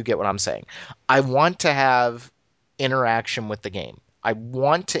 but you get what I'm saying. I want to have interaction with the game. I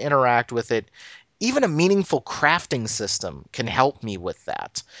want to interact with it. Even a meaningful crafting system can help me with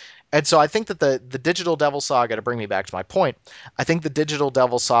that. And so I think that the Digital Devil Saga, to bring me back to my point, I think the Digital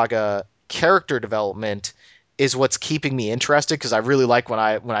Devil Saga character development is what's keeping me interested because I really like when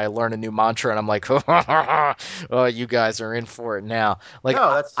I learn a new mantra and I'm like, oh, you guys are in for it now. Like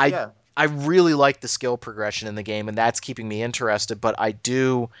No, that's I yeah. I really like the skill progression in the game and that's keeping me interested, but I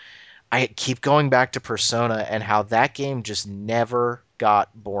keep going back to Persona and how that game just never got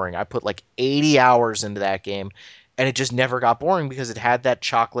boring. I put like 80 hours into that game and it just never got boring because it had that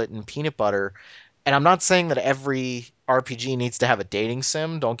chocolate and peanut butter. And I'm not saying that every RPG needs to have a dating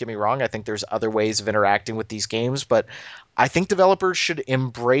sim. Don't get me wrong. I think there's other ways of interacting with these games, but I think developers should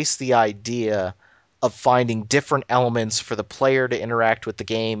embrace the idea of finding different elements for the player to interact with the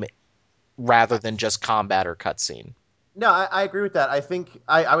game rather than just combat or cutscene. No, I agree with that. I think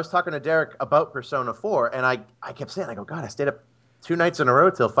I was talking to Derek about Persona 4, and I kept saying, I go, God, I stayed up 2 nights in a row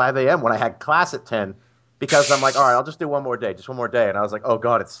till 5 a.m. when I had class at 10 because I'm like, all right, I'll just do one more day, just one more day. And I was like, oh,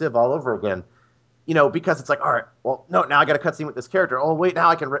 God, it's Civ all over again. because it's like, all right, well, no, now I got a cutscene with this character. Oh, wait,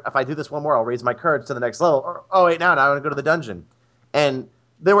 now if I do this one more, I'll raise my courage to the next level. Or, oh, wait, now I want to go to the dungeon. And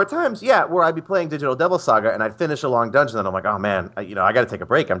there were times, yeah, where I'd be playing Digital Devil Saga and I'd finish a long dungeon and I'm like, oh man, I got to take a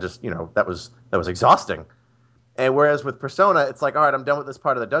break. I'm just, that was exhausting. And whereas with Persona, it's like, all right, I'm done with this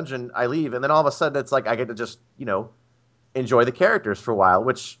part of the dungeon. I leave, and then all of a sudden, it's like I get to just, enjoy the characters for a while.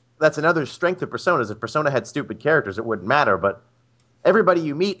 Which that's another strength of Persona. Is if Persona had stupid characters, it wouldn't matter. But everybody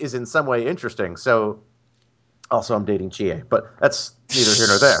you meet is in some way interesting. So also, I'm dating Chie, but that's neither here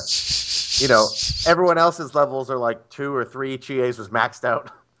nor there. Everyone else's levels are like 2 or 3. Chie's was maxed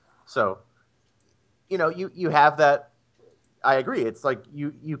out. So you have that. I agree. It's like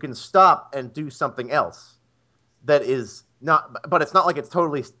you can stop and do something else that is not, but it's not like it's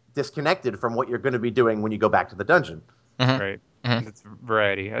totally disconnected from what you're going to be doing when you go back to the dungeon. Mhm. Right. Mhm. That's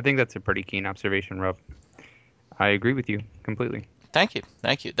variety. I think that's a pretty keen observation, Rob. I agree with you completely. Thank you,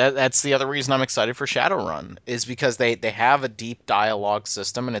 thank you. That's the other reason I'm excited for Shadowrun is because they have a deep dialogue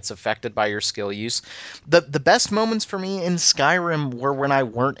system and it's affected by your skill use. The best moments for me in Skyrim were when I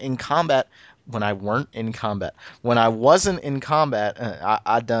weren't in combat. When I weren't in combat. When I wasn't in combat,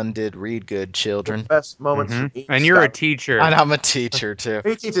 I done did read good, The children. best moments for me, And you're a Scott. teacher. And I'm a teacher too.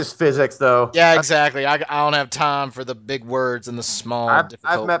 He teaches physics, though. Yeah, exactly. I don't have time for the big words and the small, I've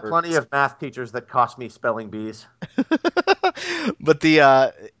difficult met plenty words. of math teachers that cost me spelling bees. But the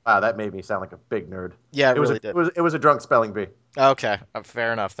Wow, that made me sound like a big nerd. yeah, it It was a really it did. was it was a drunk spelling bee. Okay,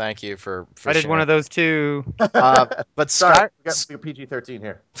 fair enough. Thank you for I did one sharing. of those too. But Sorry, Sky, we got PG-13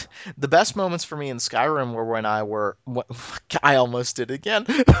 here. the best moments for me in Skyrim were when I almost did it again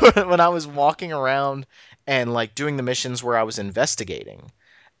when I was walking around and like doing the missions where I was investigating,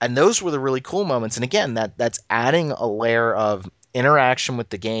 and those were the really cool moments. And again, that's adding a layer of interaction with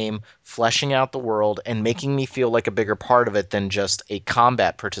the game, fleshing out the world, and making me feel like a bigger part of it than just a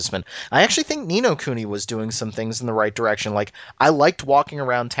combat participant. I actually think Nino Kuni was doing some things in the right direction. Like I liked walking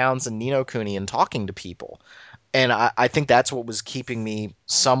around towns in Nino Kuni and talking to people and I think that's what was keeping me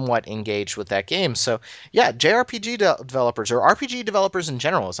somewhat engaged with that game. So yeah, developers or RPG developers in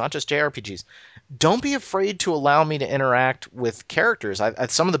general, it's not just JRPGs. Don't be afraid to allow me to interact with characters.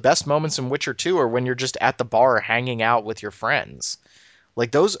 Some of the best moments in Witcher 2 are when you're just at the bar hanging out with your friends.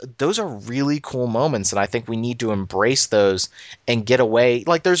 Like those are really cool moments, and I think we need to embrace those and get away.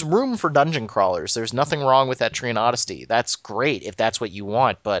 Like there's room for dungeon crawlers. There's nothing wrong with that Etrian Odyssey. That's great if that's what you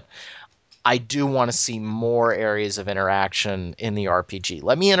want, but I do want to see more areas of interaction in the RPG.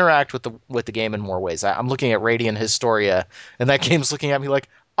 Let me interact with the game in more ways. I'm looking at Radiant Historia, and that game's looking at me like,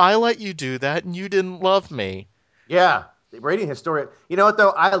 I let you do that, and you didn't love me. Yeah, Radiant Historia. You know what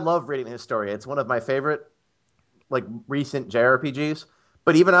though? I love Radiant Historia. It's one of my favorite like recent JRPGs.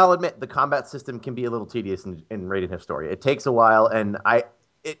 But even I'll admit the combat system can be a little tedious in Radiant Historia. It takes a while, and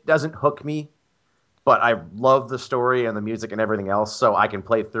it doesn't hook me. But I love the story and the music and everything else, so I can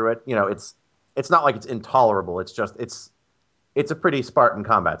play through it. It's not like it's intolerable. It's just it's a pretty Spartan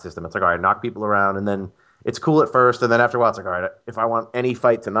combat system. It's like, all right, knock people around, and then it's cool at first, and then after a while, it's like, all right, if I want any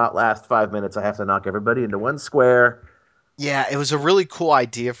fight to not last 5 minutes, I have to knock everybody into one square. Yeah, it was a really cool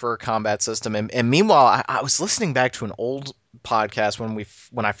idea for a combat system. And meanwhile, I was listening back to an old podcast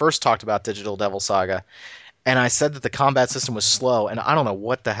when I first talked about Digital Devil Saga, and I said that the combat system was slow, and I don't know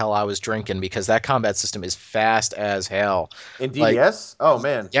what the hell I was drinking because that combat system is fast as hell. In Like, DDS, oh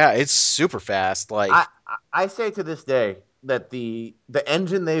man, yeah, it's super fast. I Like, I say to this day that the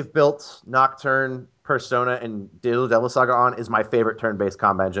engine they've built Nocturne, Persona, and Digital Devil Saga on is my favorite turn-based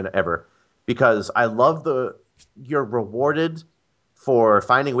combat engine ever because I love the you're rewarded for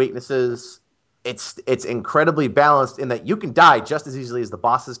finding weaknesses. It's incredibly balanced in that you can die just as easily as the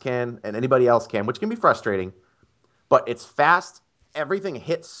bosses can and anybody else can, which can be frustrating. But it's fast. Everything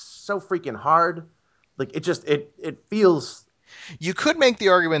hits so freaking hard. Like it feels. you could make the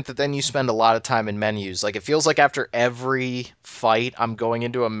argument that then you spend a lot of time in menus. Like, it feels like after every fight, I'm going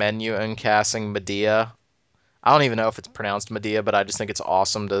into a menu and casting Medea. I don't even know if it's pronounced Medea, but I just think it's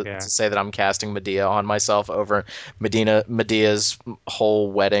awesome Yeah. to say that I'm casting Medea on myself over Medea's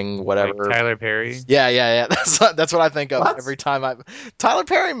whole wedding, Like whatever. Tyler Perry. Yeah. That's what I think of What? every time I Tyler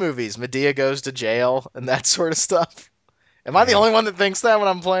Perry movies. Medea goes to jail and that sort of stuff. Am I the Yeah. only one that thinks that when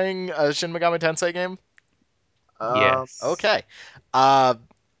I'm playing a Shin Megami Tensei game? Yes. Okay. Uh,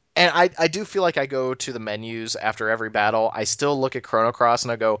 and I do feel like I go to the menus after every battle. I still look at Chrono Cross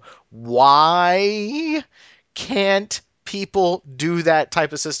and I go, why can't people do that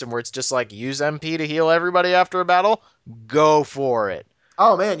type of system where it's just like use MP to heal everybody after a battle? Go for it.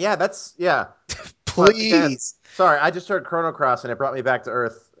 Oh man, yeah, that's yeah. But again, Please. sorry, I just heard Chrono Cross and it brought me back to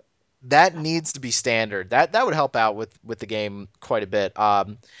Earth. that needs to be standard. That would help out with the game quite a bit.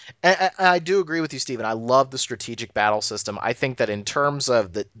 And I do agree with you, Stephen. I love the strategic battle system. I think that in terms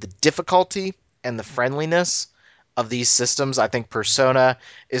of the difficulty and the friendliness of these systems, I think Persona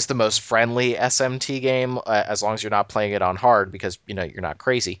is the most friendly SMT game, as long as you're not playing it on hard because you're not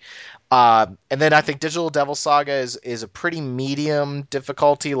crazy. And then I think Digital Devil Saga is a pretty medium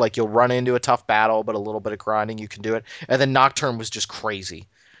difficulty. Like you'll run into a tough battle, but a little bit of grinding you can do it. And then Nocturne was just crazy.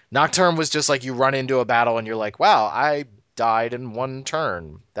 Nocturne was just like you run into a battle and you're like, wow, I died in one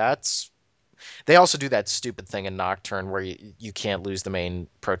turn. That's They also do that stupid thing in Nocturne where you can't lose the main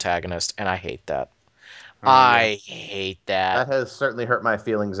protagonist, and I hate that. Yeah. I hate that. That has certainly hurt my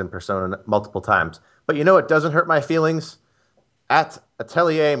feelings in Persona multiple times. But you know what doesn't hurt my feelings? At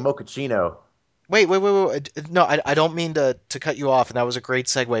Atelier Mochaccino. Wait. No, I don't mean to cut you off, and that was a great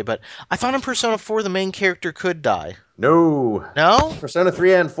segue, but I thought in Persona 4 the main character could die. No. No? Persona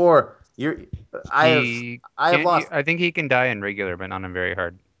 3 and 4. You're I have He I have can't. lost. I think he can die in regular, but not in very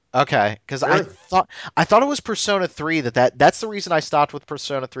hard. Okay, because Really? I thought it was Persona 3 that's the reason I stopped with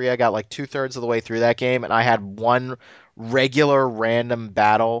Persona 3. I got like 2/3 of the way through that game, and I had one regular random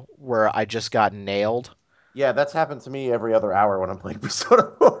battle where I just got nailed. Yeah, that's happened to me every other hour when I'm playing Persona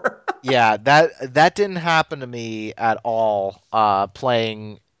 4. Yeah, that didn't happen to me at all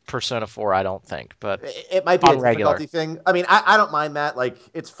playing Persona 4, I don't think, but It might be a on regular. difficulty thing. I mean, I don't mind that. Like,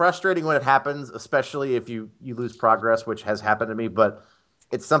 it's frustrating when it happens, especially if you lose progress, which has happened to me. But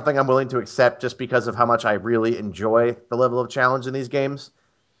it's something I'm willing to accept just because of how much I really enjoy the level of challenge in these games.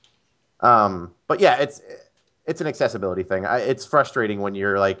 But yeah, it's an accessibility thing. It's frustrating when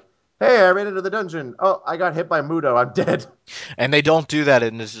you're like, "Hey, I ran into the dungeon. Oh, I got hit by Mudo. I'm dead." And they don't do that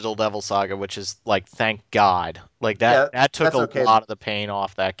in Digital Devil Saga, which is like thank God. Like Yeah, that took that's a okay. lot of the pain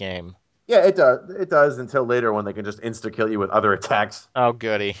off that game. Yeah, it does. It does until later when they can just insta kill you with other attacks. Oh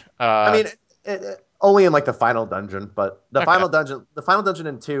goody. I mean, only in like the final dungeon, but Okay. the final dungeon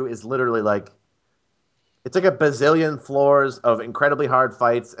in two is literally like it's like a bazillion floors of incredibly hard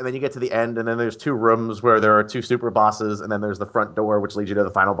fights, and then you get to the end, and then there's two rooms where there are two super bosses, and then there's the front door which leads you to the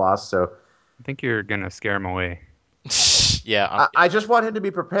final boss. So I think you're gonna scare him away. Yeah, I just want him to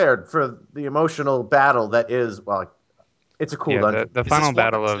be prepared for the emotional battle that is. Well, it's a cool Yeah, the dungeon. the is final this one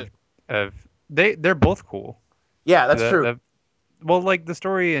or battle two? of they're both cool. Yeah, that's The true. the Well, like the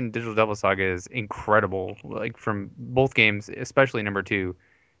story in Digital Devil Saga is incredible, like from both games, especially number two.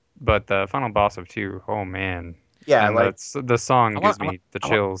 But the final boss of two, oh man, Yeah, and like the song gives me the I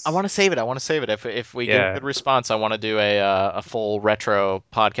chills. want to save it. I want to save it. If we get a Yeah, good response, I want to do a full retro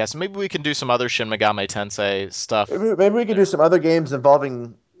podcast. Maybe we can do some other Shin Megami Tensei stuff maybe we could do there. some other games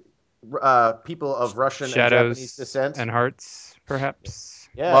involving people of Russian and Japanese Shadows descent. and Hearts, perhaps.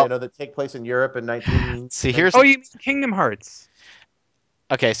 Yeah, Well, that take place in Europe in 19. see, here's Oh, the you mean Kingdom Hearts?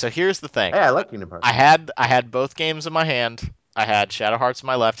 okay. So here's the thing. Hey, I like Kingdom Hearts. I had both games in my hand. I had Shadow Hearts in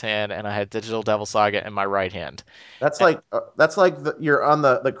my left hand, and I had Digital Devil Saga in my right hand. You're on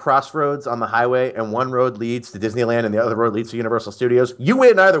the crossroads on the highway, and one road leads to Disneyland, and the other road leads to Universal Studios. You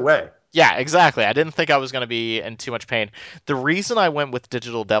win either way. Yeah, exactly. I didn't think I was going to be in too much pain. The reason I went with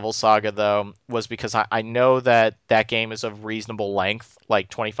Digital Devil Saga, though, was because I know that that game is of reasonable length, like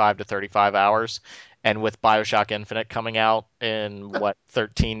 25 to 35 hours. And with Bioshock Infinite coming out in, what,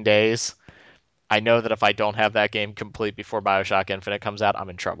 13 days, I know that if I don't have that game complete before Bioshock Infinite comes out, I'm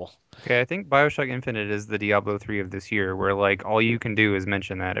in trouble. Okay, I think BioShock Infinite is the Diablo 3 of this year, where like all you can do is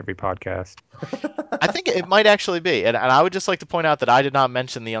mention that every podcast. I think it might actually be, and I would just like to point out that I did not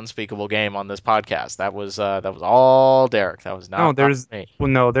mention the Unspeakable game on this podcast. That was all Derek. That was No, not me.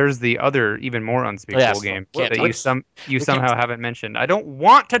 there's the other even more unspeakable Yes, game can't that talk. you We can't. somehow haven't mentioned. I don't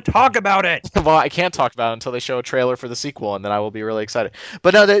want to talk about it. Well, I can't talk about it until they show a trailer for the sequel, and then I will be really excited.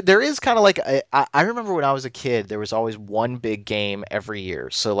 But no, there is kind of like I remember when I was a kid, there was always one big game every year.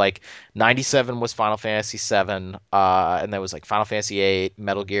 So like '97 was Final Fantasy VII, and there was like Final Fantasy VIII,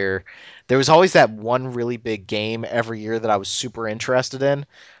 Metal Gear. There was always that one really big game every year that I was super interested in.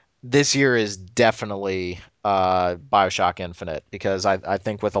 This year is definitely Bioshock Infinite because I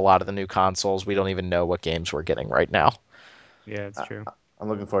think with a lot of the new consoles, we don't even know what games we're getting right now. Yeah, it's I, true. I'm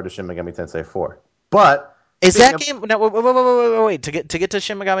looking forward to Shin Megami Tensei 4. But Is speaking that of, game? No, wait. To get to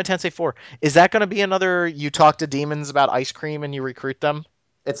Shin Megami Tensei 4, is that going to be another? You talk to demons about ice cream and you recruit them.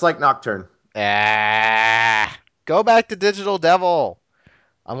 it's like Nocturne. Go back to Digital Devil.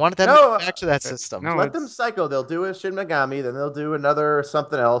 I wanted them to No, get back to that Uh, system. no, let them it's cycle. They'll do a Shin Megami, then they'll do another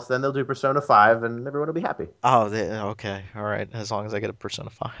something else, then they'll do Persona 5, and everyone will be happy. Oh, okay, all right. As long as I get a Persona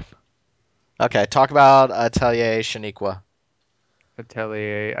 5. Okay, talk about Atelier Shaniqua.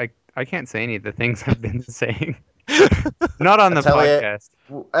 Atelier. I can't say any of the things I've been saying. Not on the Atelier.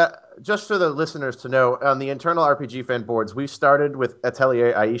 podcast. Just for the listeners to know, on the internal RPG fan boards, we started with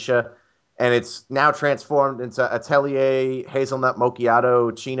Atelier Aisha, and it's now transformed into Atelier Hazelnut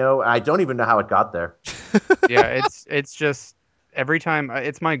Macchiato Chino. I don't even know how it got there. Yeah, it's just every time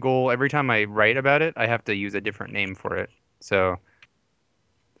it's my goal. Every time I write about it, I have to use a different name for it. So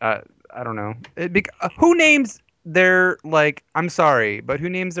uh, I don't know. Who names their like? I'm sorry, but who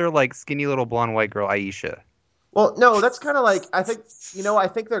names their like skinny little blonde white girl Aisha? Well, no, that's kind of like I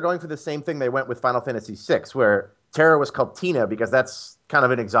think they're going for the same thing they went with Final Fantasy VI, where Terra was called Tina because that's kind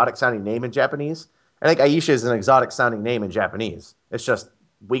of an exotic sounding name in Japanese. I think Aisha is an exotic sounding name in Japanese. It's just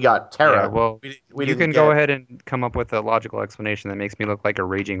we got Yeah, Terra. well, We you didn't can go get. ahead and come up with a logical explanation that makes me look like a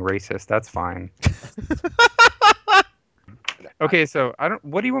raging racist. That's fine. Okay, so I don't.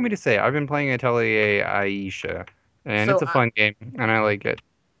 What do you want me to say? I've been playing Atelier Aisha, and it's So a I, fun game, and I like it.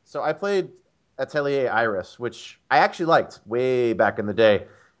 so I played Atelier Iris, which I actually liked way back in the day,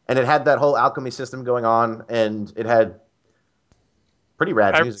 and it had that whole alchemy system going on, and it had pretty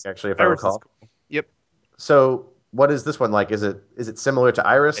rad music Iris, actually, if I Iris is recall. cool. Yep. So what is this one like? Is it similar to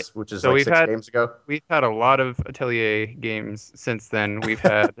Iris, which is So like 6 games ago? we've had a lot of Atelier games since then. We've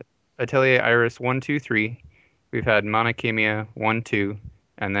had Atelier Iris 1, 2, 3. We've had Monokemia 1, 2,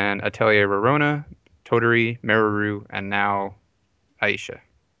 and then Atelier Rorona, Toturi, Meru, and now Aisha.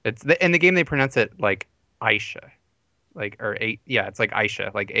 In the game they pronounce it like Aisha, like or a yeah, it's like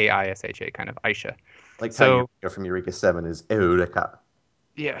Aisha, like Aisha kind of Aisha. Like how So Eureka from Eureka 7 is Eureka.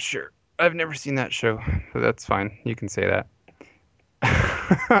 yeah, sure. I've never seen that show, but that's fine. You can say that.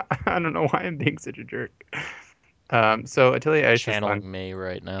 I don't know why I'm being such a jerk. So Atelier Ice is fun. Channeling me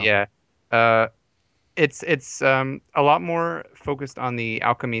right now. Yeah. Uh, it's a lot more focused on the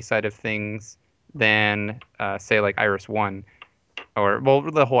alchemy side of things than say like Iris One or well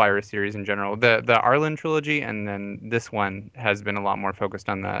the whole Iris series in general. The Arlen trilogy and then this one has been a lot more focused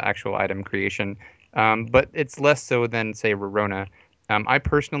on the actual item creation. But it's less so than say Rorona. I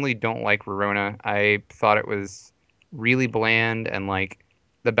personally don't like Rorona. I thought it was really bland and like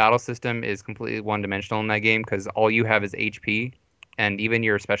the battle system is completely one dimensional in that game because all you have is HP and even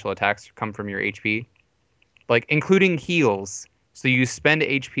your special attacks come from your HP, like including heals. So you spend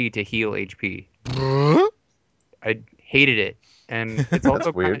HP to heal HP. I hated it, and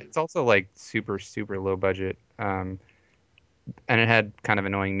That's weird. it's also like super low budget. And it had kind of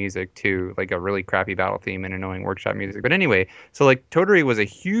annoying music too, like a really crappy battle theme and annoying workshop music. But anyway, so like Toturi was a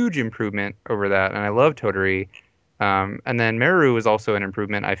huge improvement over that, and I love Toturi. And then Meru was also an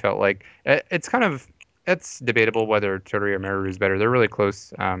improvement. I felt like it's kind of it's debatable whether Toturi or Meru is better. They're really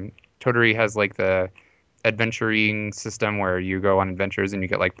close. Toturi has like the adventuring system where you go on adventures and you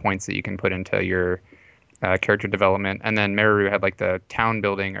get like points that you can put into your character development. And then Meru had like the town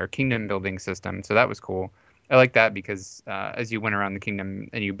building or kingdom building system, so that was cool. I like that because as you went around the kingdom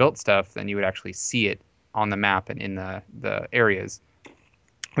and you built stuff, then you would actually see it on the map and in the areas.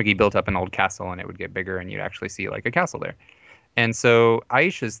 Like you built up an old castle and it would get bigger and you'd actually see like a castle there. And so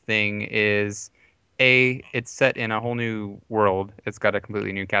Aisha's thing is it's set in a whole new world. It's got a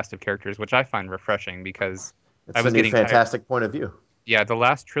completely new cast of characters, which I find refreshing because I It's a was new getting tired. fantastic point of view. Yeah, the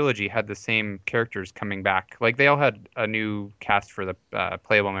last trilogy had the same characters coming back. Like they all had a new cast for the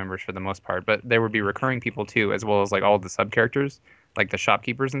playable members for the most part, but there would be recurring people too, as well as like all the sub characters, like the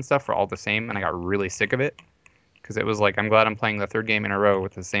shopkeepers and stuff, were all the same. And I got really sick of it because it was like I'm glad I'm playing the third game in a row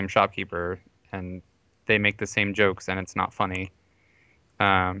with the same shopkeeper, and they make the same jokes, and it's not funny.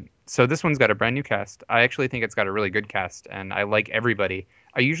 So this one's got a brand new cast. I actually think it's got a really good cast, and I like everybody.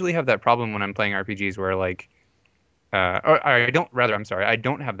 I usually have that problem when I'm playing RPGs where like or I don't rather I'm sorry I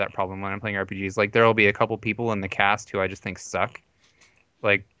don't have that problem when I'm playing RPGs. Like there'll be a couple people in the cast who I just think suck.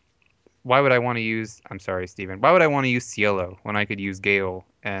 Like why would I want to use? I'm sorry, Steven. Why would I want to use Cielo when I could use Gale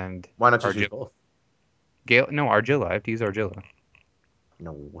and Why not just use Argilla? both? Gale? No, Argilla. I have to use Argilla.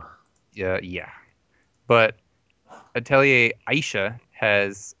 No. Yeah, yeah. But Atelier Aisha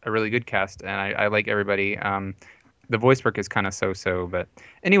has a really good cast, and I like everybody. The voice work is kind of so-so, but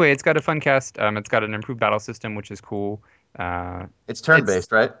anyway, it's got a fun cast. It's got an improved battle system, which is cool. Uh, It's turn it's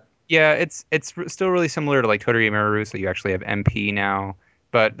based, right? Yeah, still really similar to like Toturi Meru, so you actually have MP now.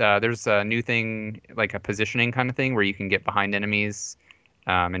 But there's a new thing, like a positioning kind of thing, where you can get behind enemies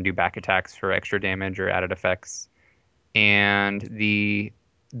and do back attacks for extra damage or added effects. And the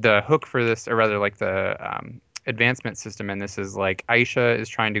hook for this, or rather, like the advancement system in this is like Aisha is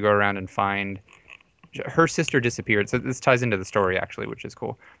trying to go around and find her sister disappeared. So this ties into the story actually, which is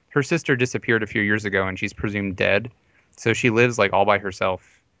cool. Her sister disappeared a few years ago, and she's presumed dead. So she lives like all by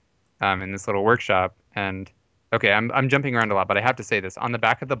herself in this little workshop. And okay, I'm jumping around a lot, but I have to say this. On the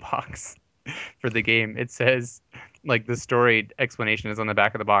back of the box, for the game. It says, like, the story explanation is on the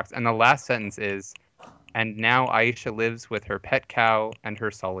back of the box, and the last sentence is, "And now Aisha lives with her pet cow and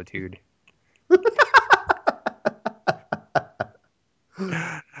her solitude."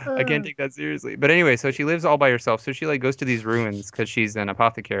 I can't take that seriously. But anyway, so she lives all by herself. So she like goes to these ruins because she's an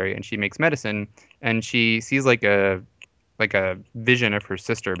apothecary and she makes medicine, and she sees like a vision of her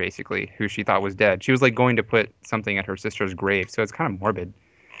sister basically, who she thought was dead. She was like going to put something at her sister's grave, so it's kind of morbid.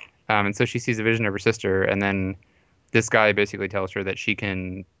 And so she sees a vision of her sister, and then this guy basically tells her that she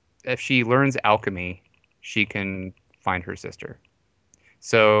can, if she learns alchemy, she can find her sister.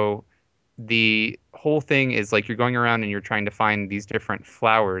 So the whole thing is like you're going around and you're trying to find these different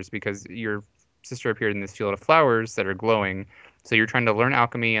flowers because your sister appeared in this field of flowers that are glowing. So you're trying to learn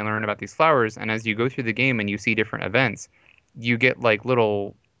alchemy and learn about these flowers. And as you go through the game and you see different events, you get like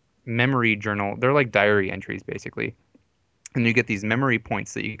little memory journal. They're like diary entries basically. And you get these memory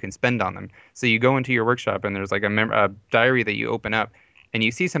points that you can spend on them. So you go into your workshop and there's like a diary that you open up and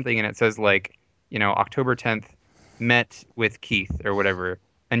you see something and it says like, October 10th met with Keith or whatever.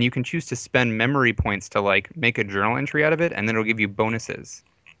 And you can choose to spend memory points to like make a journal entry out of it and then it'll give you bonuses.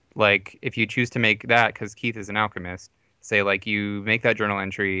 Like if you choose to make that because Keith is an alchemist, say like you make that journal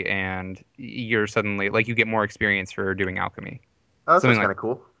entry and you're suddenly like you get more experience for doing alchemy. Oh, that Something sounds like kind of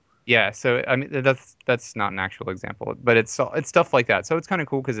cool. yeah, so I mean that's not an actual example, but it's stuff like that. So it's kind of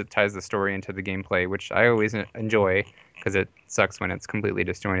cool because it ties the story into the gameplay, which I always enjoy because it sucks when it's completely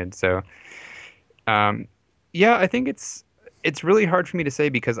disjointed. So um, yeah, I think it's really hard for me to say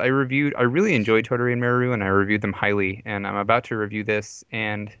because I really enjoyed Toturi and Meru and I reviewed them highly, and I'm about to review this,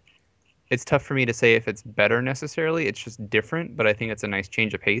 and it's tough for me to say if it's better necessarily. It's just different, but I think it's a nice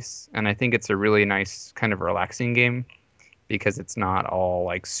change of pace, and I think it's a really nice kind of relaxing game because it's not all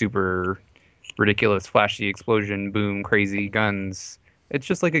like super ridiculous, flashy explosion, boom, crazy guns. It's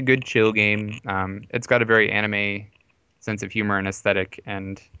just like a good chill game. It's got a very anime sense of humor and aesthetic,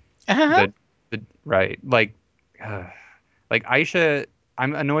 and Uh-huh. the right uh, like Aisha.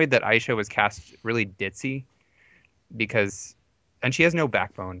 I'm annoyed that Aisha was cast really ditzy because, and she has no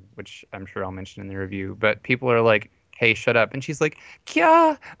backbone, which I'm sure I'll mention in the review. But people are like, "Hey, shut up," and she's like,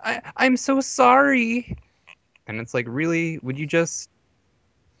 "Kya, I'm so sorry," and it's like, really, would you just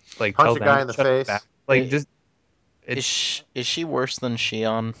like Punch tell a them guy to in the shut up back? face. Like I- just it's is she worse than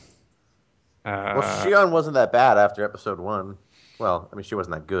Shion? Well, uh Shion wasn't that bad after episode one. Well, I mean, she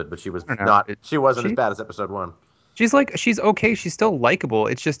wasn't that good, but she was I don't know. not. She wasn't as She bad as episode one. she's okay. She's still likable.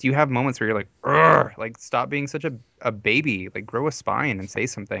 It's just you have moments where you're like, "Ugh," like stop being such a baby. Like grow a spine and say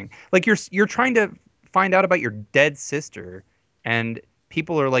something. Like you're trying to find out about your dead sister, and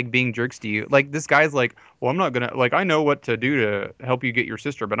people are like being jerks to you. Like this guy's like, well, I'm not gonna like I know what to do to help you get your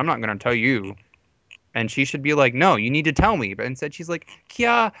sister, but I'm not gonna tell you. And she should be like, no, you need to tell me. But instead, she's like,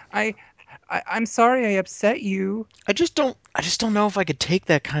 Kia, I'm sorry I upset you. I just don't know if I could take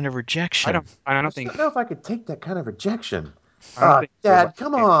that kind of rejection. I I don't just don't think know if I could take that kind of rejection. I don't think you're like Dad,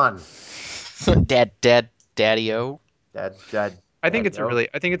 come on. Daddy-o. Dad, yo. I think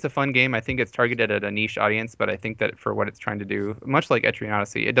it's a fun game. I think it's targeted at a niche audience, but I think that for what it's trying to do, much like Etrian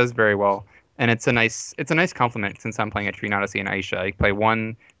Odyssey, it does very well. And it's a nice compliment since I'm playing Etrian Odyssey and Aisha. I play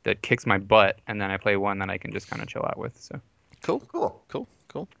one that kicks my butt, and then I play one that I can just kind of chill out with. So Cool, Cool.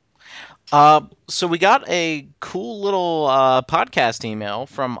 cool. So we got a cool little podcast email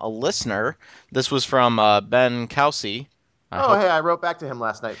from a listener. This was from Ben Kelsey. I Oh, hope. hey, I wrote back to him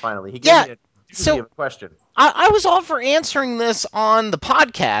last night finally. He gave Yeah. me a doozy So of a question. I was all for answering this on the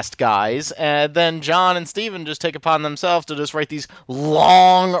podcast, guys, and then John and Steven just take upon themselves to just write these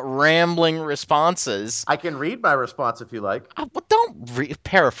long, rambling responses. I can read my response if you like. Well, don't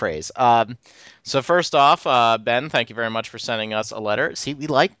paraphrase. So first off, Ben, thank you very much for sending us a letter. See, we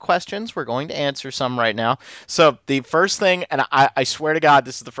like questions. We're going to answer some right now. So the first thing, and I swear to God,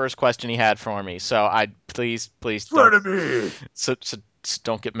 this is the first question he had for me. So I please Swear don't. to me. So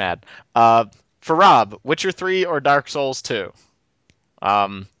don't get mad. Uh, for Rob, Witcher 3 or Dark Souls 2?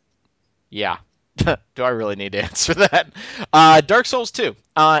 Um, yeah. Do I really need to answer that? Dark Souls 2.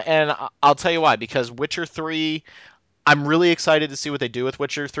 And I'll tell you why. Because Witcher 3, I'm really excited to see what they do with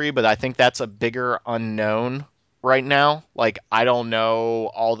Witcher 3, but I think that's a bigger unknown right now. Like, I don't know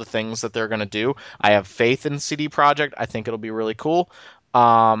all the things that they're going to do. I have faith in CD Projekt. I think it'll be really cool.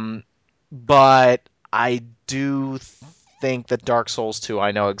 Um, but I do think that Dark Souls 2, I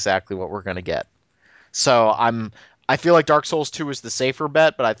know exactly what we're going to get. So I feel like Dark Souls 2 is the safer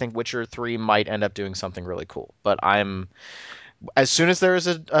bet, but I think Witcher 3 might end up doing something really cool. But I'm as soon as there is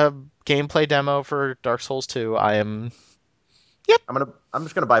a gameplay demo for Dark Souls 2, I am yep. I'm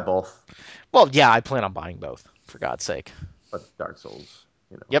just gonna buy both, Well, yeah, I plan on buying both for God's sake. but Dark Souls.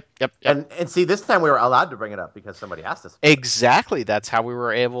 Yep. And see, this time we were allowed to bring it up because somebody asked us. Exactly. That's how we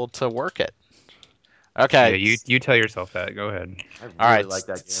were able to work it. Yeah, Okay. you tell yourself that. Go ahead. I All really right, like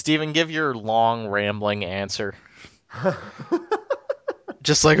that game. Steven, give your long rambling answer.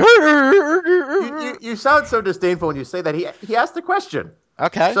 Just like You sound so disdainful when you say that. He asked the question.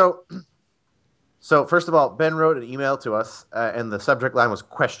 okay. So first of all, Ben wrote an email to us, and the subject line was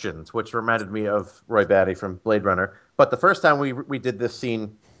questions, which reminded me of Roy Batty from Blade Runner. But the first time we did this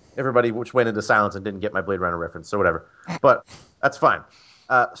scene, everybody which went into silence and didn't get my Blade Runner reference, so whatever. But that's fine.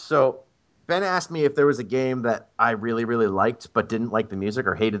 So Ben asked me if there was a game that I really, really liked, but didn't like the music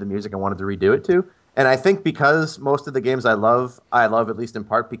or hated the music and wanted to redo it to. And I think because most of the games I love at least in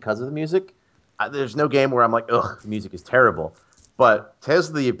part because of the music. There's no game where I'm like, ugh, the music is terrible. But Tales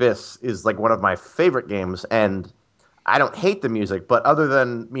of the Abyss is like one of my favorite games, and I don't hate the music, but other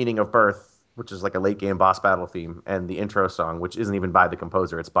than Meaning of Birth, which is like a late game boss battle theme, and the intro song, which isn't even by the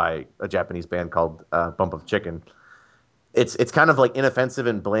composer, it's by a Japanese band called Bump of Chicken. It's kind of like inoffensive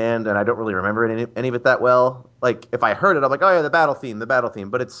and bland, and I don't really remember any of it that well. Like if I heard it, I'm like, oh yeah, the battle theme.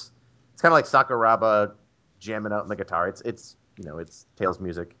 But it's kind of like Sakuraba jamming out on the guitar. It's Tales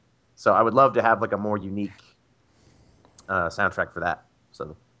music. So I would love to have like a more unique soundtrack for that.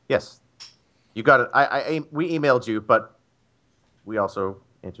 So yes, you got it. We emailed you, but we also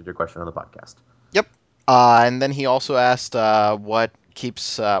answered your question on the podcast. Yep. And then he also asked what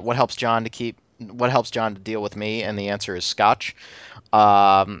helps John to deal with me, and the answer is Scotch.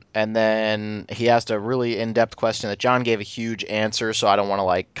 And then he asked a really in-depth question that John gave a huge answer, so I don't want to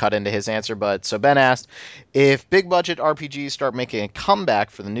like cut into his answer. But so Ben asked, if big budget RPGs start making a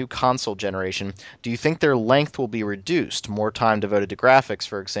comeback for the new console generation, do you think their length will be reduced, more time devoted to graphics,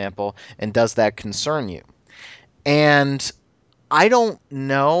 for example, and does that concern you? And I don't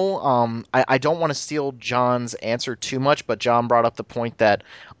know. I don't want to steal John's answer too much, but John brought up the point that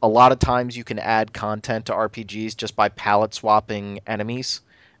a lot of times you can add content to RPGs just by palette swapping enemies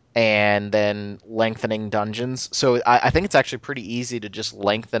and then lengthening dungeons. So I think it's actually pretty easy to just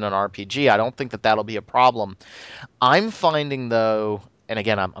lengthen an RPG. I don't think that that'll be a problem. I'm finding, though, and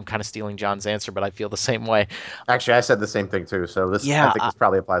again, I'm kind of stealing John's answer, but I feel the same way. Actually, I said the same thing too. So I Yeah, think this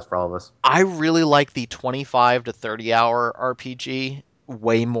probably applies for all of us. I really like the 25 to 30 hour RPG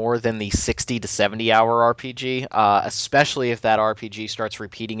way more than the 60 to 70 hour RPG, especially if that RPG starts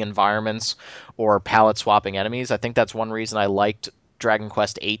repeating environments or palette swapping enemies. I think that's one reason I liked Dragon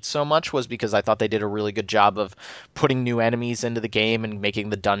Quest VIII so much, was because I thought they did a really good job of putting new enemies into the game and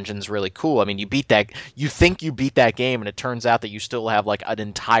making the dungeons really cool. I mean, you think you beat that game, and it turns out that you still have like an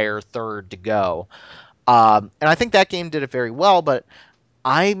entire third to go. And I think that game did it very well, but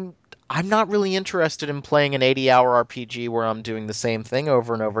I'm I'm not really interested in playing an 80-hour RPG where I'm doing the same thing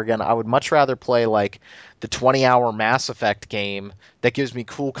over and over again. I would much rather play like the 20-hour Mass Effect game that gives me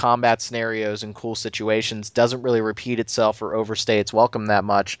cool combat scenarios and cool situations, doesn't really repeat itself or overstay its welcome that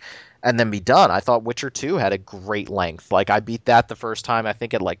much, and then be done. I thought Witcher 2 had a great length. Like I beat that the first time I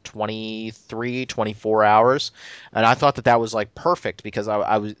think at like 23, 24 hours, and I thought that that was like perfect because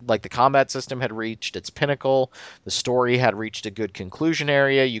I was like the combat system had reached its pinnacle, the story had reached a good conclusion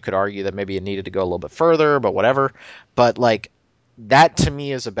area. You could argue that maybe it needed to go a little bit further, but whatever. But like that to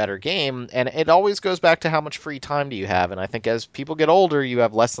me is a better game, and it always goes back to how much free time do you have. And I think as people get older, you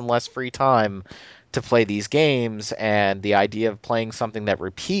have less and less free time to play these games, and the idea of playing something that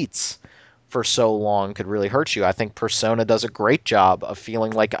repeats for so long could really hurt you. I think Persona does a great job of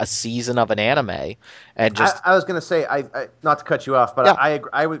feeling like a season of an anime and just I was going to say, not to cut you off, but yeah.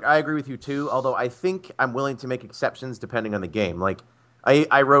 I agree with you too. Although I think I'm willing to make exceptions depending on the game. Like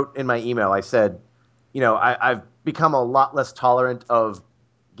I wrote in my email, I said, I've become a lot less tolerant of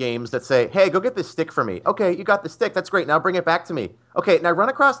games that say, "Hey, go get this stick for me." Okay, you got the stick. That's great. Now bring it back to me. Okay, now run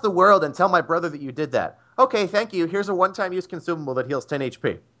across the world and tell my brother that you did that. Okay, thank you. Here's a one-time use consumable that heals 10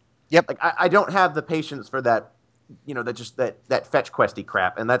 HP. Yep. Like I don't have the patience for that. That fetch questy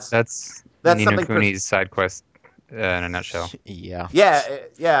crap, and That's that's Nino something. Kuni's side quest in a nutshell. Yeah.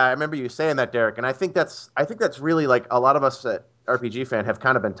 Yeah, I remember you saying that, Derek, and I think that's really like a lot of us at RPG fan have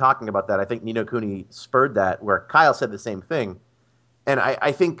kind of been talking about that. I think Nino Kuni spurred that, where Kyle said the same thing, and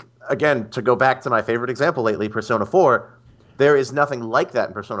I think again to go back to my favorite example lately, Persona 4, there is nothing like that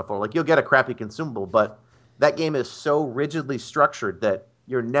in Persona 4. Like you'll get a crappy consumable, but that game is so rigidly structured that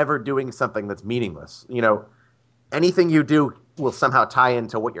you're never doing something that's meaningless. Anything you do will somehow tie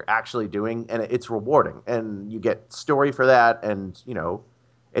into what you're actually doing, and it's rewarding, and you get story for that, and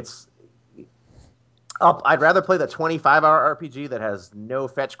it's. I'd rather play the 25-hour RPG that has no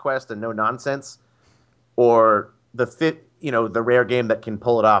fetch quest and no nonsense, or the rare game that can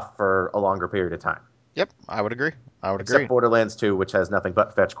pull it off for a longer period of time. Yep, I would agree. I would agree. except Borderlands 2, which has nothing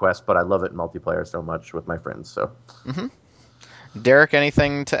but fetch quests, but I love it in multiplayer so much with my friends. So hmm Derek,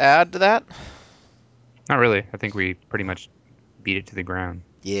 anything to add to that? Not really. I think we pretty much beat it to the ground.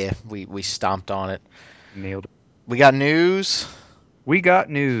 Yeah, we stomped on it. Nailed it. We got news. We got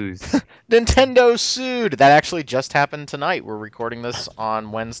news. Nintendo sued. That actually just happened tonight. We're recording this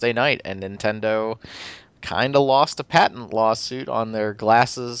on Wednesday night, and Nintendo kind of lost a patent lawsuit on their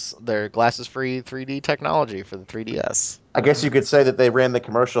glasses-free 3D technology for the 3DS. I guess you could say that they ran the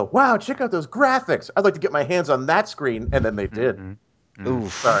commercial. Wow, check out those graphics! I'd like to get my hands on that screen, and then they did. Hmm.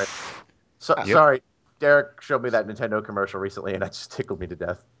 Mm. Sorry, Oof. Yep. sorry. Derek showed me that Nintendo commercial recently, and that just tickled me to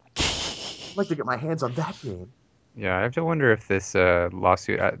death. I'd like to get my hands on that game. Yeah, I have to wonder if this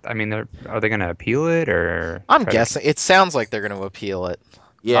lawsuit. I mean, are they going to appeal it or I'm try to? guessing it sounds like they're going to appeal it. I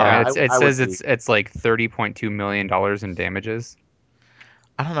mean, Yeah, it I would says be. it's like $30.2 million in damages.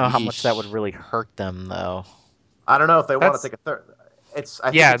 I don't know how much that would Yeesh. really hurt them though. I don't know if they want to That's take a third.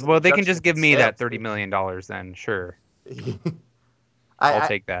 I think Yeah. it's an Well, they can injunction just give against me that sales $30 million then. Sure, too. I'll I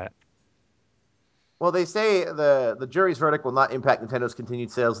take that. well, they say the jury's verdict will not impact Nintendo's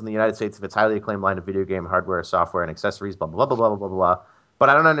continued sales in the United States of its highly acclaimed line of video game hardware, software, and accessories. Blah blah blah blah blah blah blah. But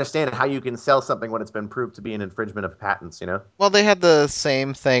I don't understand how you can sell something when it's been proved to be an infringement of patents. You know? Well, they had the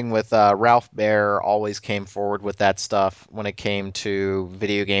same thing with Ralph Baer. Always came forward with that stuff when it came to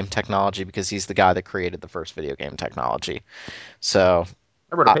video game technology because he's the guy that created the first video game technology. So,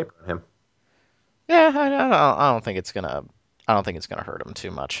 I wrote a uh, paper on him. yeah, I don't think it's gonna. I don't think it's gonna hurt him too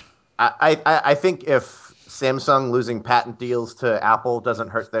much. I think if Samsung losing patent deals to Apple doesn't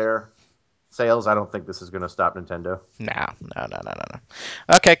hurt their sales, I don't think this is going to stop Nintendo. No.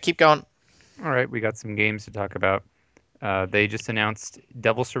 Okay, keep going. All right, we got some games to talk about. They just announced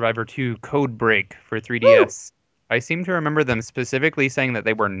Devil Survivor 2 Code Break for Woo! 3DS. I seem to remember them specifically saying that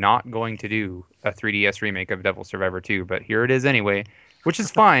they were not going to do a 3DS remake of Devil Survivor 2, but here it is anyway, which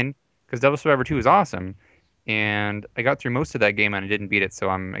is fine because Devil Survivor 2 is awesome. And I got through most of that game and I didn't beat it, so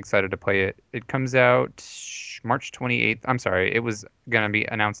I'm excited to play it. It comes out March 28th. I'm sorry, it was going to be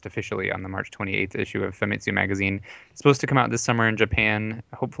announced officially on the March 28th issue of Famitsu magazine. It's supposed to come out this summer in Japan.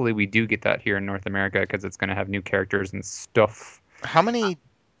 Hopefully, we do get that here in North America because it's going to have new characters and stuff. How many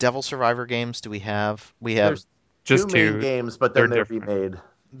Devil Survivor games do we have? We have There's two Just main to, games, but they're then they're different. remade.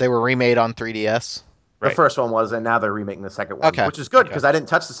 they were remade on 3DS. The Right. first one was, and now they're remaking the second one, Okay, which is good okay. because I didn't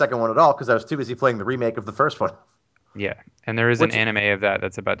touch the second one at all because I was too busy playing the remake of the first one. Yeah. And there is an Which, anime of that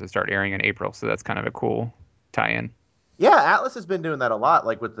that's about to start airing in April, so that's kind of a cool tie-in. yeah, Atlas has been doing that a lot,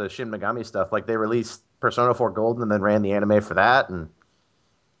 like with the Shin Megami stuff. Like they released Persona 4 Golden and then ran the anime for that, and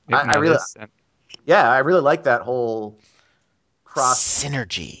Yep. I Now really, this. yeah, I really like that whole cross,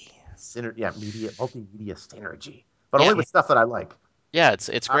 Synergy. yeah, multimedia synergy, but Yeah, only with stuff that I like. yeah. It's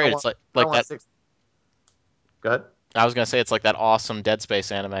I don't great. want, It's like I don't want that. six. Go ahead. I was gonna say it's like that awesome Dead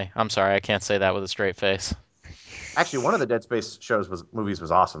Space anime. I'm sorry, I can't say that with a straight face. Actually, one of the Dead Space movies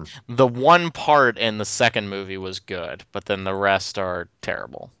was awesome. The one part in the second movie was good, but then the rest are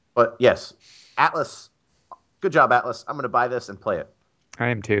terrible. But yes, Atlas, good job, Atlas. I'm going to buy this and play it. I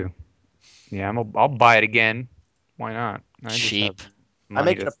am too. Yeah, I'll buy it again. Why not? I just have Cheap, I money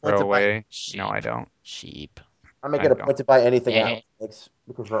make it to a point throw to buy. away. No, I cheap, don't. cheap. I make I it a don't. point to buy anything Eh, Atlas makes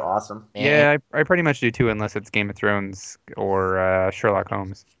because they're awesome. eh. Yeah, I pretty much do too, unless it's Game of Thrones or Sherlock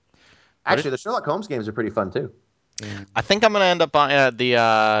Holmes. But Actually, the Sherlock Holmes games are pretty fun too. yeah, I think I'm gonna end up buying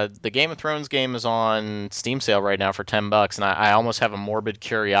the Game of Thrones game is on Steam sale right now for $10, and I almost have a morbid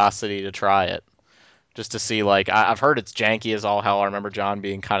curiosity to try it. Just to see, like, I've heard it's janky as all hell. I remember John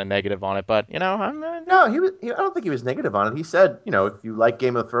being kind of negative on it, but No, he was. I don't think he was negative on it. He said, if you like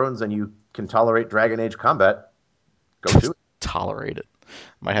Game of Thrones and you can tolerate Dragon Age combat, go to it. tolerate it.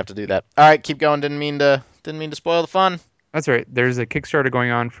 Might have to do that. All right, keep going. Didn't mean to spoil the fun. that's right. There's a Kickstarter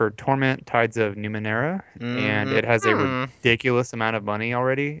going on for Torment: Tides of Numenera, and it has a Hmm. ridiculous amount of money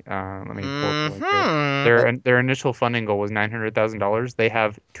already. Let me pull up the link here. Hmm. Their initial funding goal was $900,000. They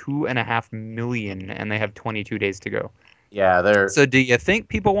have 2.5 million, and they have 22 days to go. Yeah, they're So, do you think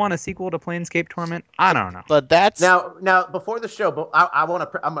people want a sequel to Planescape Torment? I don't know. But that's now before the show. But I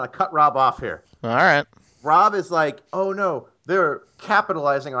want to. I'm going to cut Rob off here. all right. Rob is like, oh no, they're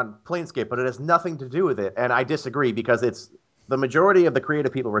capitalizing on Planescape, but it has nothing to do with it. And I disagree because it's the majority of the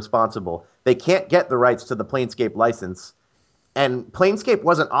creative people responsible. They can't get the rights to the Planescape license. And Planescape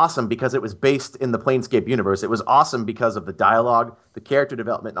wasn't awesome because it was based in the Planescape universe. It was awesome because of the dialogue, the character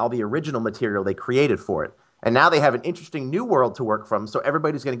development, and all the original material they created for it. And now they have an interesting new world to work from, so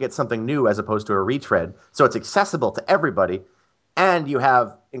everybody's going to get something new as opposed to a retread. So it's accessible to everybody. And you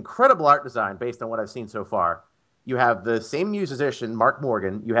have incredible art design based on what I've seen so far. You have the same musician, Mark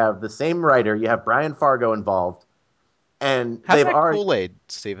Morgan. You have the same writer. You have Brian Fargo involved, and Have that Kool-Aid,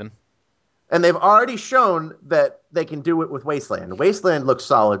 Steven. they've already shown that they can do it with Wasteland. Wasteland looks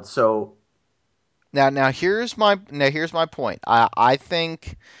solid, so Here's my point. I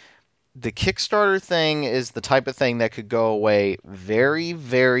think the Kickstarter thing is the type of thing that could go away very,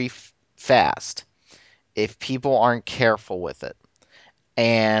 very fast if people aren't careful with it.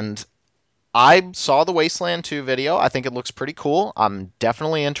 And I saw the Wasteland 2 video. I think it looks pretty cool. I'm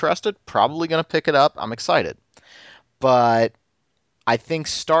definitely interested. Probably going to pick it up. I'm excited. But I think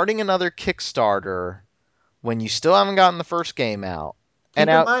starting another Kickstarter when you still haven't gotten the first game out, and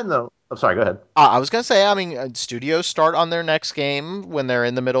keep in out. mind though. I'm sorry. Go ahead. I was gonna say, I mean, studios start on their next game when they're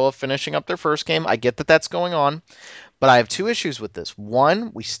in the middle of finishing up their first game. I get that that's going on, but I have two issues with this.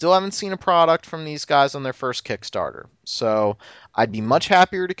 One, we still haven't seen a product from these guys on their first Kickstarter, so I'd be much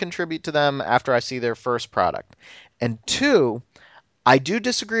happier to contribute to them after I see their first product. And two, I do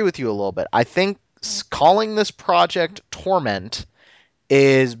disagree with you a little bit. I think calling this project Torment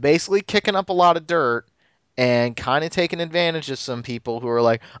is basically kicking up a lot of dirt and kind of taking advantage of some people who are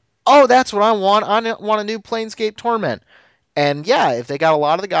like, oh, that's what I want. I want a new Planescape Torment. And yeah, if they got a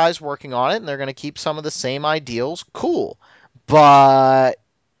lot of the guys working on it and they're going to keep some of the same ideals, cool. But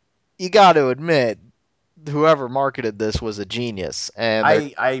you got to admit, whoever marketed this was a genius. And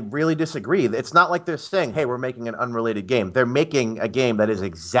they're. I really disagree. It's not like they're saying, "Hey, we're making an unrelated game." They're making a game that is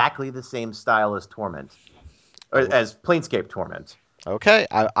exactly the same style as Torment, or Oh, as Planescape Torment. okay,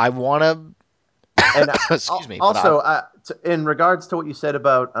 I want to. And Excuse me, but also, in regards to what you said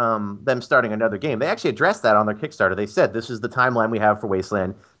about them starting another game, they actually addressed that on their Kickstarter. They said, "This is the timeline we have for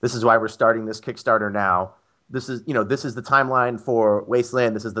Wasteland. This is why we're starting this Kickstarter now. This is the timeline for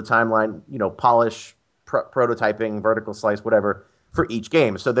Wasteland. This is the timeline, polish, prototyping, vertical slice, whatever, for each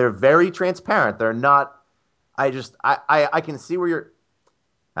game." So they're very transparent. They're not. I can see where you're.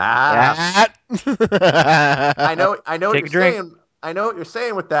 Ah, that. I know what Take you're a drink. saying. I know what you're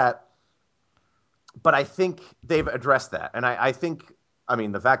saying with that, but I think they've addressed that, and I think, I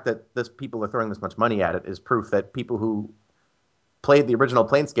mean, the fact that this people are throwing this much money at it is proof that people who played the original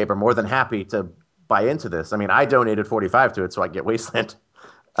Planescape are more than happy to buy into this. I mean, I donated 45 to it so I get Wasteland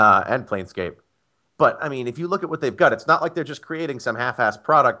and Planescape. But I mean, if you look at what they've got, it's not like they're just creating some half-assed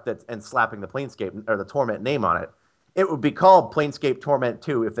product and slapping the Planescape or the Torment name on it. It would be called Planescape Torment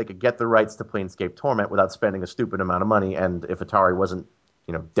 2 if they could get the rights to Planescape Torment without spending a stupid amount of money, and if Atari wasn't,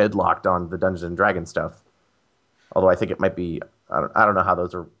 deadlocked on the Dungeons and Dragons stuff. Although I think it might be, I don't know how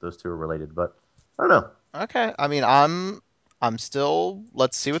those two are related, but I don't know. Okay, I mean, I'm still.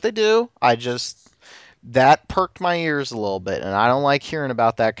 Let's see what they do. I just that perked my ears a little bit, and I don't like hearing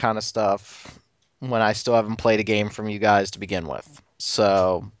about that kind of stuff when I still haven't played a game from you guys to begin with.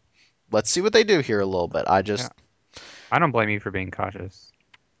 So let's see what they do here a little bit. I Yeah, just. I don't blame you for being cautious.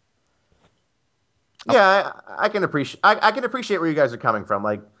 Oh, Yeah, I can appreciate I can appreciate where you guys are coming from.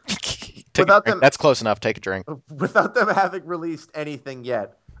 Like take a without drink. them That's close enough. Take a drink. without them having released anything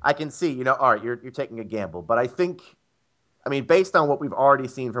yet, I can see, all right, you're taking a gamble. But I think, I mean, based on what we've already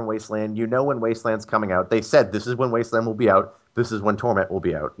seen from Wasteland, when Wasteland's coming out. They said this is when Wasteland will be out. This is when Torment will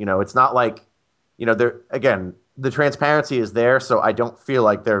be out. It's not like, they're again, the transparency is there, so I don't feel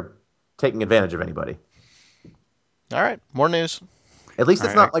like they're taking advantage of anybody. All right, more news. At least All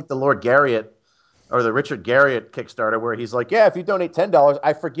it's right. not like the Lord Garriott or the Richard Garriott Kickstarter where he's like, "Yeah, if you donate $10,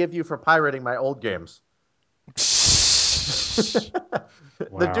 I forgive you for pirating my old games." The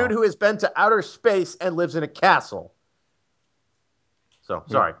dude Wow. who has been to outer space and lives in a castle. So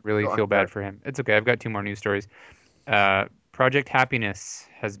We sorry, really go on, feel bad Derek. for him. It's okay. I've got two more news stories. Project Happiness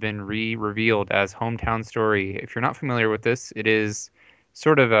has been re-revealed as Hometown Story. If you're not familiar with this, it is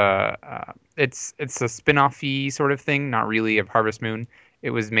sort of it's a spin-off-y sort of thing, not really of Harvest Moon. It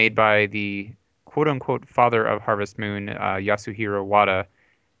was made by the quote-unquote father of Harvest Moon, Yasuhiro Wada,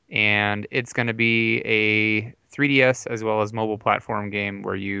 and it's going to be a 3DS as well as mobile platform game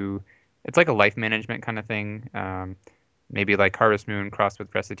where it's like a life management kind of thing. Maybe like Harvest Moon crossed with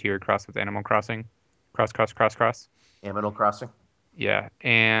Recettear, crossed with Animal Crossing, cross, cross, cross, cross. Aminal Crossing. Yeah,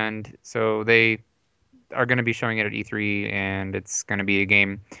 and so they are going to be showing it at E3, and it's going to be a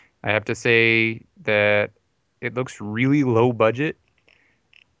game. I have to say that it looks really low budget.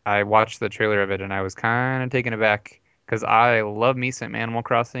 I watched the trailer of it, and I was kind of taken aback because I love me some Animal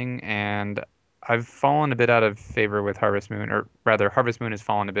Crossing, and I've fallen a bit out of favor with Harvest Moon, or rather, Harvest Moon has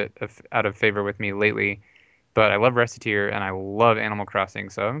fallen a bit out of favor with me lately. But I love Recettear, and I love Animal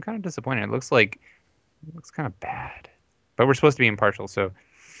Crossing, so I'm kind of disappointed. It looks kind of bad, but we're supposed to be impartial, so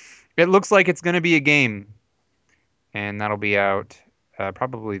it looks like it's going to be a game, and that'll be out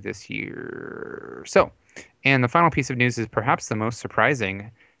probably this year. So And the final piece of news is perhaps the most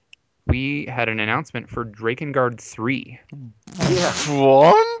surprising. We had an announcement for Drakengard 3, Yeah,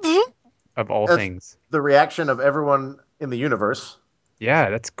 What? of all that's things. the reaction of everyone in the universe. Yeah,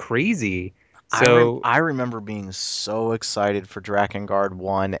 that's crazy. So, I remember being so excited for Drakengard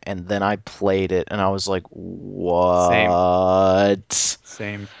 1, and then I played it, and I was like, same. what?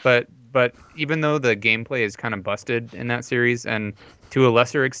 Same. But even though the gameplay is kind of busted in that series, and to a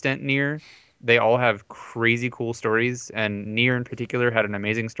lesser extent Nier, they all have crazy cool stories, and Nier in particular had an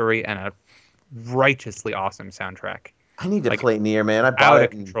amazing story and a righteously awesome soundtrack. I need to Like play Nier, man. I bought out of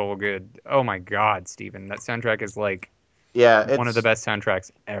it, and control good. Oh my God, Steven. That soundtrack is like yeah, one of the best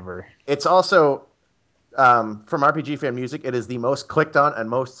soundtracks ever. it's also from RPG Fan Music. It is the most clicked on and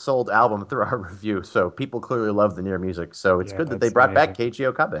most sold album through our review. So people clearly love the Nier music. So it's Yeah, good that they that's brought back amazing. Keiji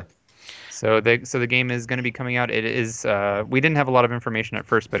Okabe. So the game is going to be coming out. It is we didn't have a lot of information at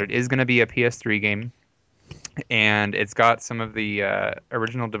first, but it is going to be a PS3 game. And it's got some of the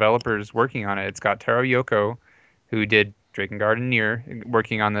original developers working on it. It's got Taro Yoko, who did Drakengard and Nier,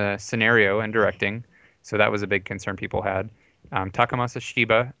 working on the scenario and directing. So that was a big concern people had. Takamasa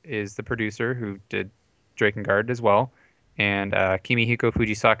Shiba is the producer who did Drakengard as well. And Kimihiko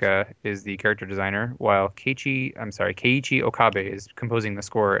Fujisaka is the character designer, while Keiichi Okabe is composing the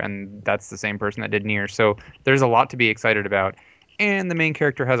score, and that's the same person that did Nier. So there's a lot to be excited about. And the main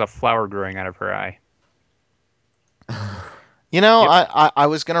character has a flower growing out of her eye. You know, Yep. I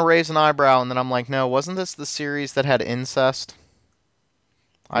was gonna raise an eyebrow, and then I'm like, no, wasn't this the series that had incest?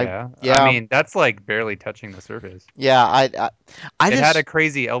 I Yeah. I yeah mean, that's like barely touching the surface. yeah I It had a just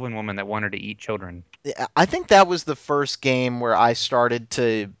crazy elven woman that wanted to eat children. I think that was the first game where I started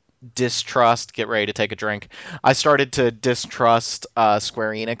to distrust. Get ready to take a drink. I started to distrust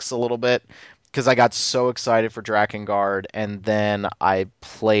Square Enix a little bit because I got so excited for Drakengard, and then I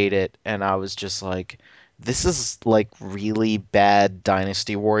played it, and I was just like, "This is like really bad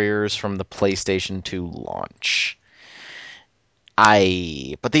Dynasty Warriors from the PlayStation 2 launch."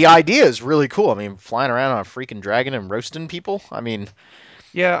 But the idea is really cool. I mean, flying around on a freaking dragon and roasting people. I mean,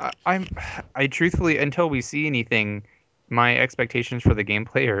 Yeah, I truthfully, until we see anything, my expectations for the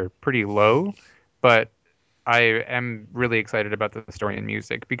gameplay are pretty low, but I am really excited about the story and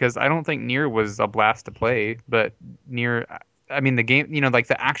music because I don't think Nier was a blast to play, but Nier, I mean, the game, like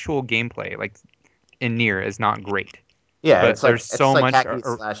the actual gameplay, like in Nier is not great, Yeah, but there's it's so like much hacky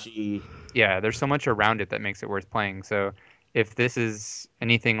slashy. yeah, there's so much around it that makes it worth playing. So if this is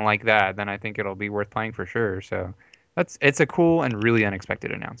anything like that, then I think it'll be worth playing for sure. So it's a cool and really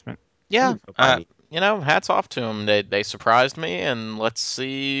unexpected announcement. yeah, Funny. hats off to them. They surprised me, and let's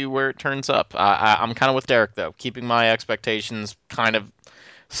see where it turns up. I'm kind of with Derek though, keeping my expectations kind of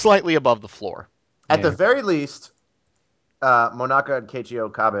slightly above the floor. At the Yeah, very least, Monaka and Keiichi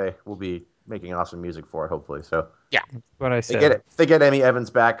Okabe will be making awesome music for it, hopefully. So Yeah. that's what I they get said. it. If they get Amy Evans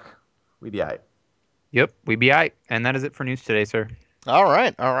back, we'd be all right. Yep, we be aight. And that is it for news today, sir. All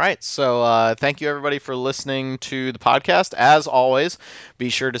right, all right. So, thank you everybody for listening to the podcast. As always, be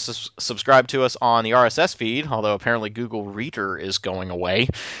sure to subscribe to us on the RSS feed. Although apparently Google Reader is going away.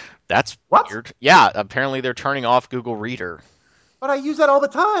 That's What? weird. Yeah, apparently they're turning off Google Reader. But I use that all the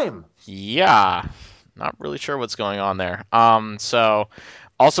time. Yeah, not really sure what's going on there. So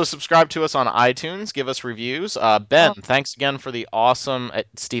also subscribe to us on iTunes. Give us reviews. Ben, Oh, thanks again for the awesome.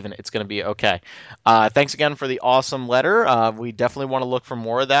 Steven, it's going to be okay. Thanks again for the awesome letter. We definitely want to look for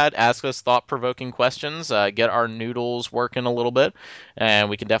more of that. Ask us thought-provoking questions. Get our noodles working a little bit, and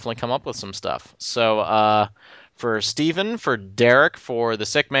we can definitely come up with some stuff. So. For Steven, for Derek, for the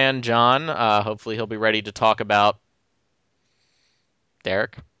sick man, John, hopefully he'll be ready to talk about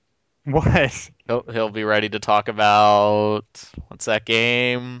Derek. What? He'll be ready to talk about what's that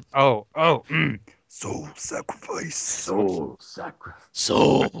game? Oh. Soul sacrifice. soul sacrifice.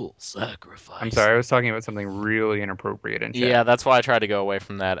 Soul I'm Sacrifice. sorry, I was talking about something really inappropriate in Yeah, chat. that's why I tried to go away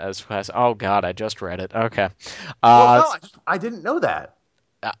from that as fast. Oh God, I just read it. Okay. Well, Uh, no, I didn't know that.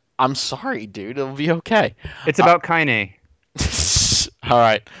 I'm sorry, dude. It'll be okay. It's Uh, about Kaine. all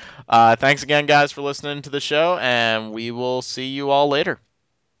right. Thanks again, guys, for listening to the show, and we will see you all later.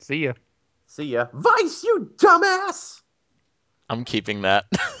 See ya. See ya. Vice, you dumbass! I'm keeping that.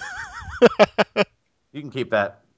 You can keep that.